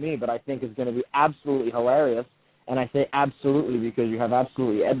thing to me, but I think is going to be absolutely hilarious. And I say absolutely because you have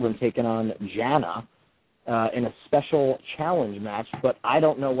absolutely Edwin taking on Jana in a special challenge match. But I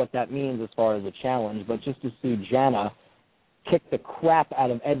don't know what that means as far as a challenge. But just to see Jana kick the crap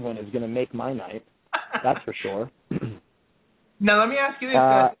out of Edwin is going to make my night. That's for sure. Now let me ask you this: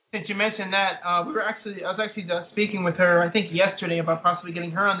 since you mentioned that, I was actually speaking with her, I think yesterday, about possibly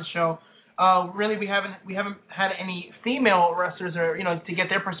getting her on the show. Really, we haven't had any female wrestlers, or to get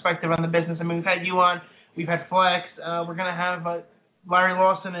their perspective on the business. I mean, we've had you on. We've had Flex. We're going to have Larry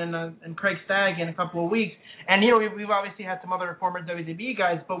Lawson and Craig Stagg in a couple of weeks. And, we've obviously had some other former WWE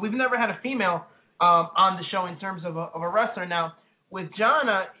guys, but we've never had a female on the show in terms of a wrestler. Now, with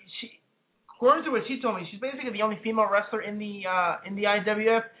Jana, according to what she told me, she's basically the only female wrestler in the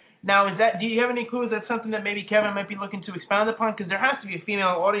IWF. Now, do you have any clues that's something that maybe Kevin might be looking to expound upon? Because there has to be a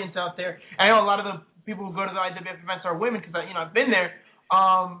female audience out there. I know a lot of the people who go to the IWF events are women, because I've been there.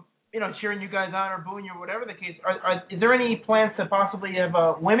 Cheering you guys on or booing you or whatever the case. Is there any plans to possibly have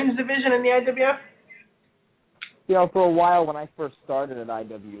a women's division in the IWF? For a while when I first started at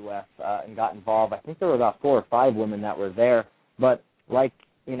IWF and got involved, I think there were about 4 or 5 women that were there. But I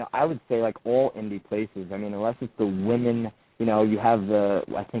would say like all indie places. I mean, unless it's the women, you have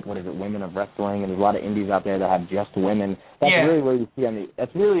Women of Wrestling, and there's a lot of indies out there that have just women. That's really where you see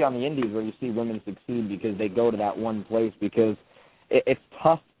that's really on the indies where you see women succeed, because they go to that one place, because it's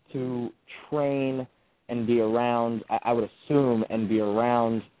tough to train and be around, I would assume, and be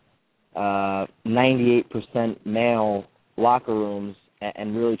around 98% male locker rooms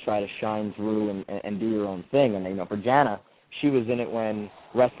and really try to shine through and do your own thing. And, for Jana, she was in it when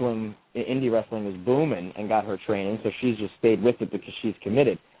indie wrestling was booming and got her training, so she's just stayed with it because she's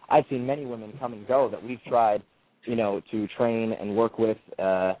committed. I've seen many women come and go that we've tried, to train and work with,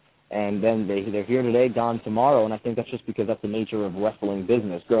 and then they're here today, gone tomorrow, and I think that's just because that's the nature of wrestling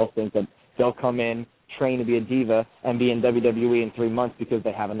business. Girls think that they'll come in, train to be a diva, and be in WWE in 3 months because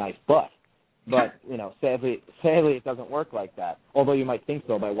they have a nice butt. But, sadly it doesn't work like that, although you might think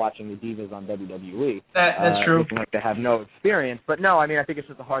so by watching the divas on WWE. That's true. Like they have no experience. But, no, I think it's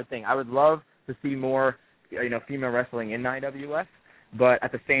just a hard thing. I would love to see more, female wrestling in IWF, but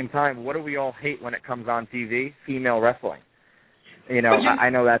at the same time, what do we all hate when it comes on TV? Female wrestling. I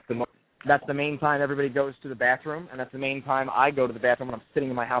know that's the main time everybody goes to the bathroom, and that's the main time I go to the bathroom when I'm sitting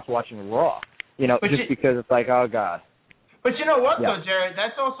in my house watching Raw. Because it's like, oh God. But you know what, though, Jared?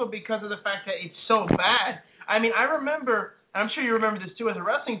 That's also because of the fact that it's so bad. I remember, and I'm sure you remember this too as a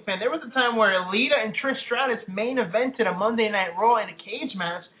wrestling fan, there was a time where Alita and Trish Stratus main evented a Monday Night Raw in a cage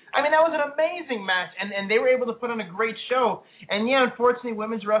match. That was an amazing match, and they were able to put on a great show. And, unfortunately,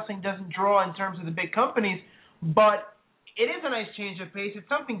 women's wrestling doesn't draw in terms of the big companies, but it is a nice change of pace. It's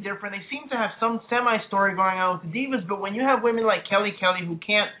something different. They seem to have some semi-story going on with the divas, but when you have women like Kelly who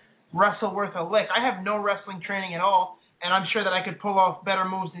can't wrestle worth a lick, I have no wrestling training at all, and I'm sure that I could pull off better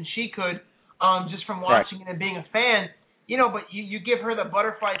moves than she could just from watching it and being a fan. But you give her the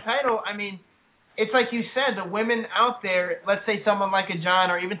butterfly title. It's like you said, the women out there, let's say someone like a John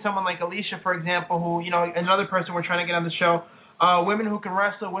or even someone like Alicia, for example, who, another person we're trying to get on the show, women who can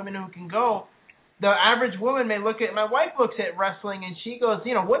wrestle, women who can go. The average woman may look at, my wife looks at wrestling and she goes,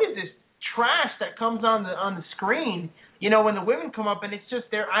 what is this trash that comes on the screen? When the women come up and it's just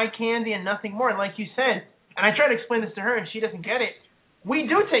their eye candy and nothing more. And like you said, and I try to explain this to her and she doesn't get it, we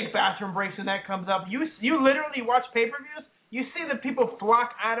do take bathroom breaks when that comes up. You literally watch pay-per-views, you see the people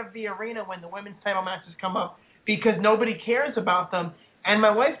flock out of the arena when the women's title matches come up because nobody cares about them. And my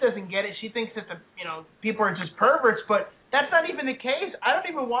wife doesn't get it. She thinks that people are just perverts, but that's not even the case. I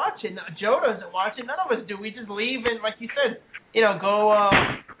don't even watch it. Joe doesn't watch it. None of us do. We just leave and, like you said,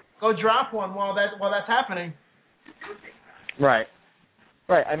 go drop one while that's happening. Right.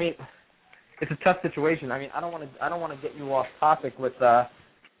 It's a tough situation. I don't want to get you off topic with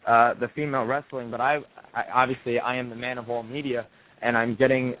the female wrestling, but I obviously I am the man of all media, and I'm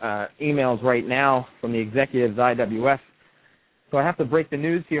getting emails right now from the executives IWF. So I have to break the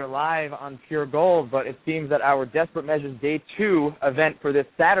news here live on Pure Gold, but it seems that our Desperate Measures Day 2 event for this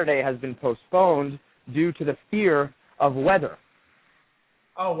Saturday has been postponed due to the fear of weather.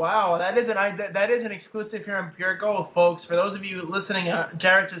 Oh, wow. That is an exclusive here on Pure Gold, folks. For those of you listening,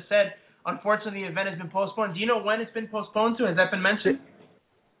 Jarrett just said, unfortunately, the event has been postponed. Do you know when it's been postponed to? Has that been mentioned?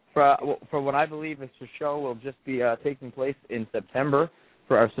 For what I believe, this show will just be taking place in September,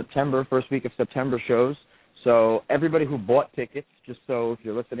 for our first week of September shows. So everybody who bought tickets, just so if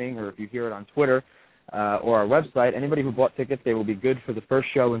you're listening or if you hear it on Twitter or our website, anybody who bought tickets, they will be good for the first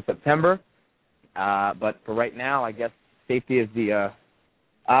show in September. But for right now, I guess safety is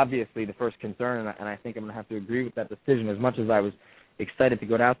obviously the first concern, and I think I'm going to have to agree with that decision. As much as I was excited to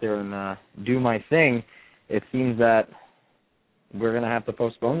go out there and do my thing, it seems that we're going to have to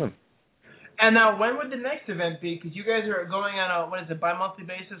postpone them. And now, when would the next event be? Because you guys are going on a bi-monthly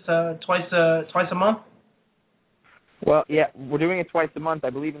basis, twice a month? Well, yeah, we're doing it twice a month. I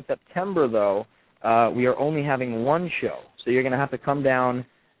believe in September, though, we are only having one show. So you're going to have to come down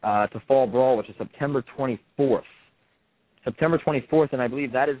to Fall Brawl, which is September 24th. September 24th, and I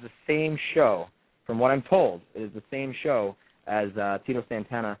believe that is the same show, from what I'm told, it is the same show as Tito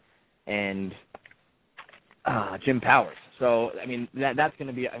Santana and Jim Powers. So, I mean, that's going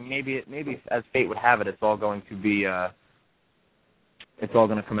to be, maybe as fate would have it, it's all going to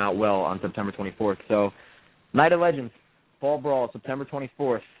come out well on September 24th. So, Night of Legends, Fall Brawl, September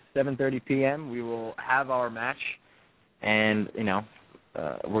 24th, 7:30 p.m. We will have our match, and, we're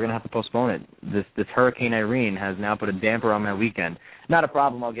going to have to postpone it. This Hurricane Irene has now put a damper on my weekend. Not a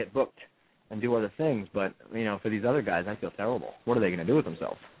problem, I'll get booked and do other things, but, for these other guys, I feel terrible. What are they going to do with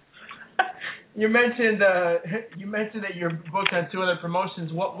themselves? You mentioned that you're booked on two other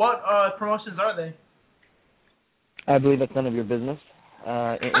promotions. What promotions are they? I believe that's none of your business.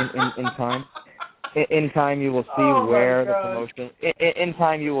 In time. In time, you will see where the promotion. In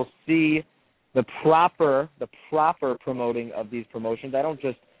time, you will see the proper promoting of these promotions. I don't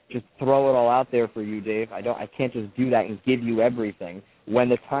just throw it all out there for you, Dave. I can't just do that and give you everything. When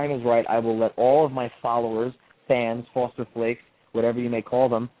the time is right, I will let all of my followers, fans, Foster Flakes, whatever you may call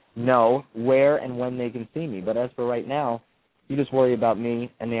them, know where and when they can see me. But as for right now, you just worry about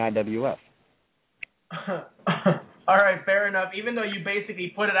me and the IWF. All right, fair enough. Even though you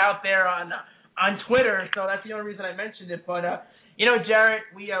basically put it out there on Twitter, so that's the only reason I mentioned it. But Jarrett,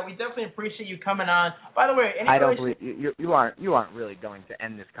 we definitely appreciate you coming on. By the way, I don't believe you aren't really going to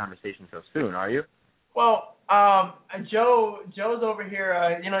end this conversation so soon, are you? Well, Joe's over here,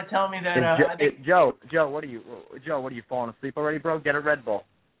 telling me that. Joe, what are you falling asleep already, bro? Get a Red Bull.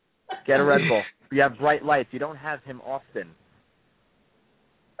 Get a Red Bull. You have bright lights. You don't have him often.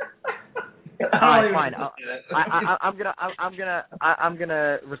 All right, fine. I'm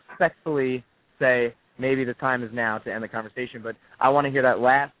gonna respectfully say maybe the time is now to end the conversation, but I want to hear that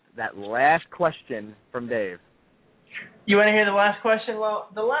last question from Dave. You want to hear the last question? Well,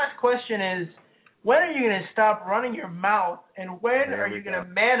 the last question is, when are you going to stop running your mouth, and when are you going to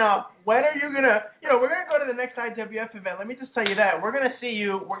man up? When are you going to, we're going to go to the next IWF event. Let me just tell you that. We're going to see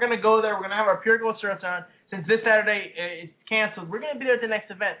you. We're going to go there. We're going to have our Pure Gold shirts on. Since this Saturday is canceled, we're going to be there at the next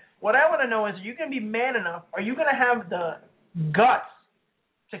event. What I want to know is, are you going to be man enough? Are you going to have the guts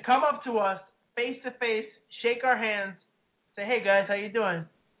to come up to us face to face, shake our hands, say, hey, guys, how you doing?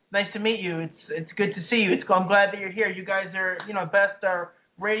 Nice to meet you. It's good to see you. I'm glad that you're here. You guys are, best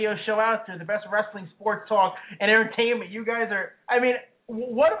radio show out there, the best wrestling, sports talk, and entertainment. You guys are,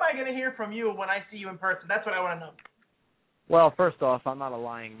 what am I going to hear from you when I see you in person? That's what I want to know. Well, first off, I'm not a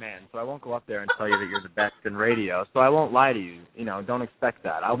lying man, so I won't go up there and tell you that you're the best in radio, so I won't lie to you. Don't expect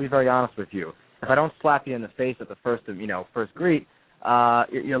that. I'll be very honest with you. If I don't slap you in the face at the first greet,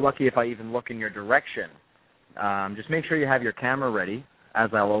 you're lucky if I even look in your direction. Just make sure you have your camera ready, as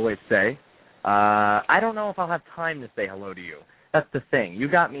I'll always say. I don't know if I'll have time to say hello to you. That's the thing. You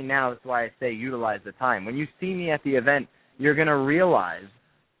got me now. That's why I say utilize the time. When you see me at the event, you're going to realize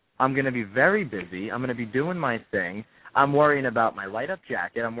I'm going to be very busy. I'm going to be doing my thing. I'm worrying about my light-up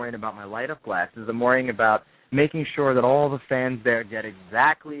jacket. I'm worrying about my light-up glasses. I'm worrying about making sure that all the fans there get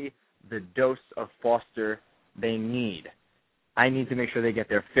exactly the dose of Foster they need. I need to make sure they get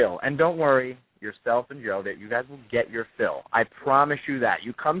their fill. And don't worry, yourself and Joe, that you guys will get your fill. I promise you that.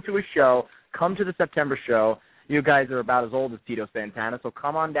 You come to a show, come to the September show. You guys are about as old as Tito Santana, so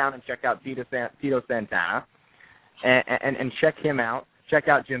come on down and check out Tito Santana and check him out. Check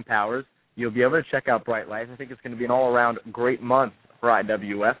out Jim Powers. You'll be able to check out Bright Lights. I think it's going to be an all-around great month for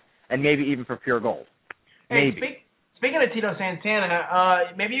IWF and maybe even for Pure Gold. Maybe. Hey, Speaking of Tito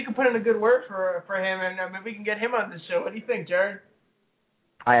Santana, maybe you can put in a good word for him, and maybe we can get him on the show. What do you think, Jared?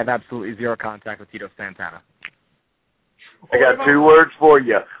 I have absolutely zero contact with Tito Santana. I got 2 words for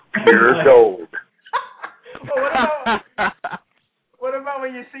you. Pure gold. Well, what about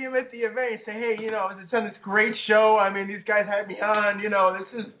when you see him at the event and say, hey, it's on this great show. I mean, these guys had me on.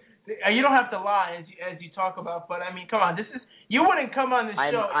 This is. You don't have to lie as you talk about, but I mean, come on. You wouldn't come on this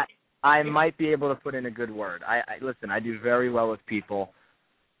show. I might be able to put in a good word. Listen, I do very well with people.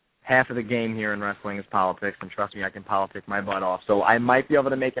 Half of the game here in wrestling is politics, and trust me, I can politic my butt off. So I might be able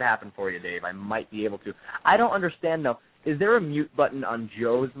to make it happen for you, Dave. I might be able to. I don't understand, though. Is there a mute button on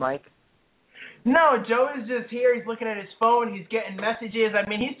Joe's mic? No, Joe is just here. He's looking at his phone. He's getting messages. I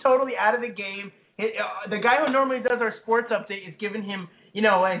mean, he's totally out of the game. The guy who normally does our sports update is giving him,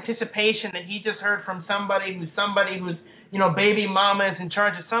 anticipation that he just heard from somebody who's baby mama is in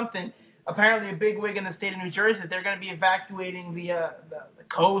charge of something. Apparently a big wig in the state of New Jersey that they're going to be evacuating the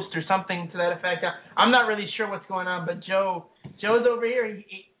coast or something to that effect. I'm not really sure what's going on, but Joe's over here.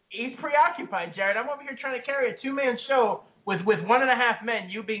 He's preoccupied, Jared. I'm over here trying to carry a 2-man show with 1.5 men,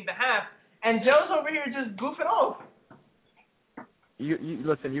 you being the half, and Joe's over here just goofing off. You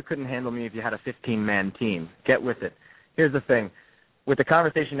listen, you couldn't handle me if you had a 15-man team. Get with it. Here's the thing. With the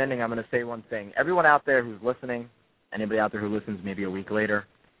conversation ending, I'm going to say one thing. Everyone out there who's listening, anybody out there who listens maybe a week later,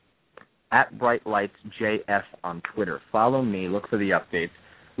 at BrightLightsJF on Twitter. Follow me. Look for the updates.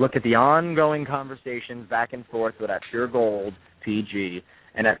 Look at the ongoing conversations back and forth with at Pure Gold PG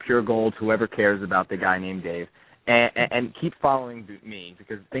and at Pure Gold whoever cares about the guy named Dave. And keep following me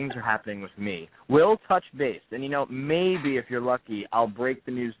because things are happening with me. We'll touch base. And, maybe if you're lucky, I'll break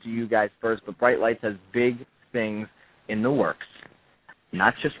the news to you guys first. But Bright Lights has big things in the works.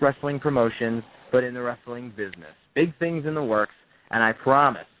 Not just wrestling promotions, but in the wrestling business. Big things in the works. And I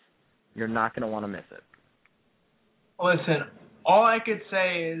promise you're not going to want to miss it. Listen, all I could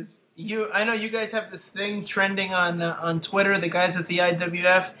say is I know you guys have this thing trending on Twitter, the guys at the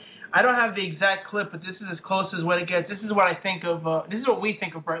IWF. I don't have the exact clip, but this is as close as what it gets. This is what I think of. This is what we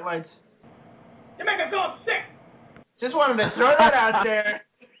think of Bright Lights. You make us all sick. Just wanted to throw that out there.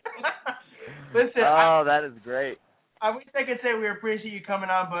 Listen. Oh, that is great. I wish I could say we appreciate you coming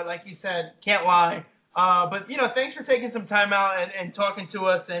on, but like you said, can't lie. But thanks for taking some time out and talking to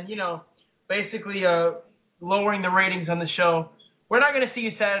us, and basically lowering the ratings on the show. We're not going to see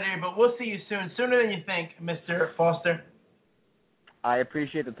you Saturday, but we'll see you soon, sooner than you think, Mr. Foster. I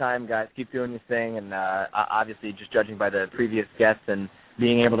appreciate the time, guys. Keep doing your thing, and obviously, just judging by the previous guests and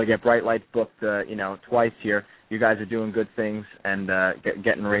being able to get Bright Lights booked, twice here, you guys are doing good things and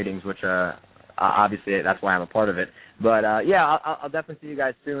getting ratings, which obviously that's why I'm a part of it. But I'll definitely see you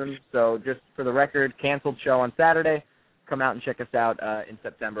guys soon. So just for the record, canceled show on Saturday. Come out and check us out in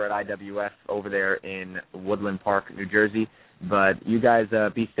September at IWF over there in Woodland Park, New Jersey. But you guys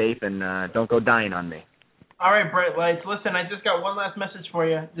be safe and don't go dying on me. All right, Bright Lights. Listen, I just got one last message for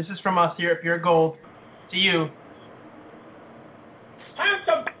you. This is from us here at Pure Gold. To you. Have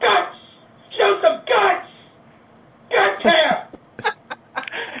some guts! Show some guts! Guts here!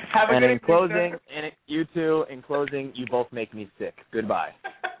 And in closing, you two, in closing, you both make me sick. Goodbye.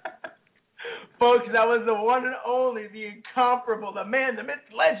 Folks, that was the one and only, the incomparable, the man, the myth,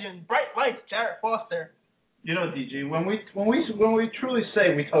 legend, Bright Lights, Jared Foster. DJ, when we truly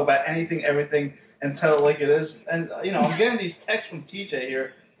say we talk about anything, everything, and tell it like it is. And, I'm getting these texts from TJ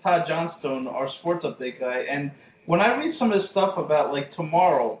here, Todd Johnstone, our sports update guy, and when I read some of his stuff about,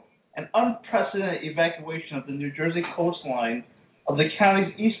 tomorrow, an unprecedented evacuation of the New Jersey coastline of the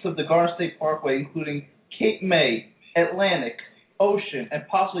counties east of the Garden State Parkway, including Cape May, Atlantic, Ocean, and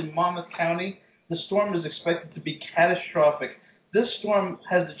possibly Monmouth County, the storm is expected to be catastrophic. This storm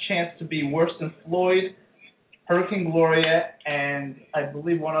has the chance to be worse than Floyd, Hurricane Gloria, and I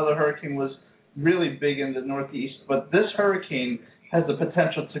believe one other hurricane was really big in the Northeast, but this hurricane has the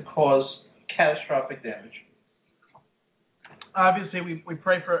potential to cause catastrophic damage. Obviously, we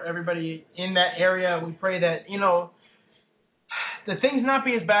pray for everybody in that area. We pray that, the things not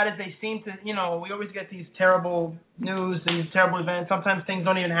be as bad as they seem to, we always get these terrible news, these terrible events. Sometimes things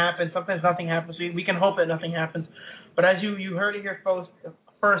don't even happen. Sometimes nothing happens. We can hope that nothing happens. But as you heard it here, folks,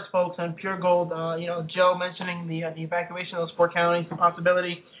 on Pure Gold, Joe mentioning the evacuation of those 4 counties, the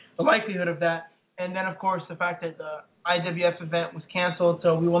possibility, the likelihood of that, and then, of course, the fact that the IWF event was canceled,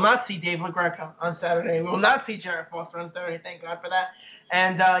 so we will not see Dave LaGreca on Saturday. We will not see Jared Foster on Saturday. Thank God for that.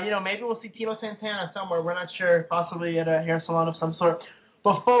 And, maybe we'll see Tito Santana somewhere. We're not sure, possibly at a hair salon of some sort.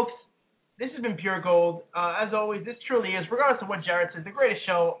 But, folks, this has been Pure Gold. As always, this truly is, regardless of what Jared says, the greatest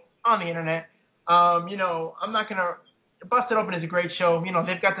show on the Internet. I'm not going to – Busted Open is a great show.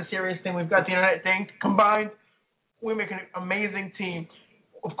 They've got the Sirius thing. We've got the Internet thing combined. We make an amazing team.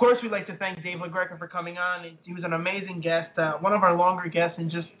 Of course, we'd like to thank Dave LaGreca for coming on. He was an amazing guest, one of our longer guests, and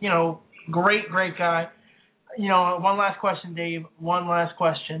just, great guy. One last question, Dave. One last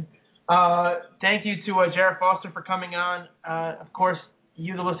question. Thank you to Jared Foster for coming on. Of course,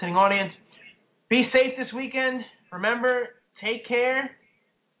 you, the listening audience. Be safe this weekend. Remember, take care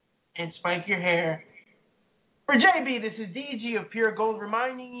and spike your hair. For JB, this is DG of Pure Gold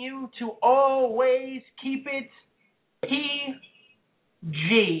reminding you to always keep it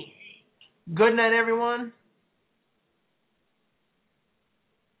PG. Good night, everyone.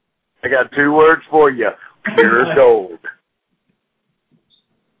 I got 2 words for you. Pure gold.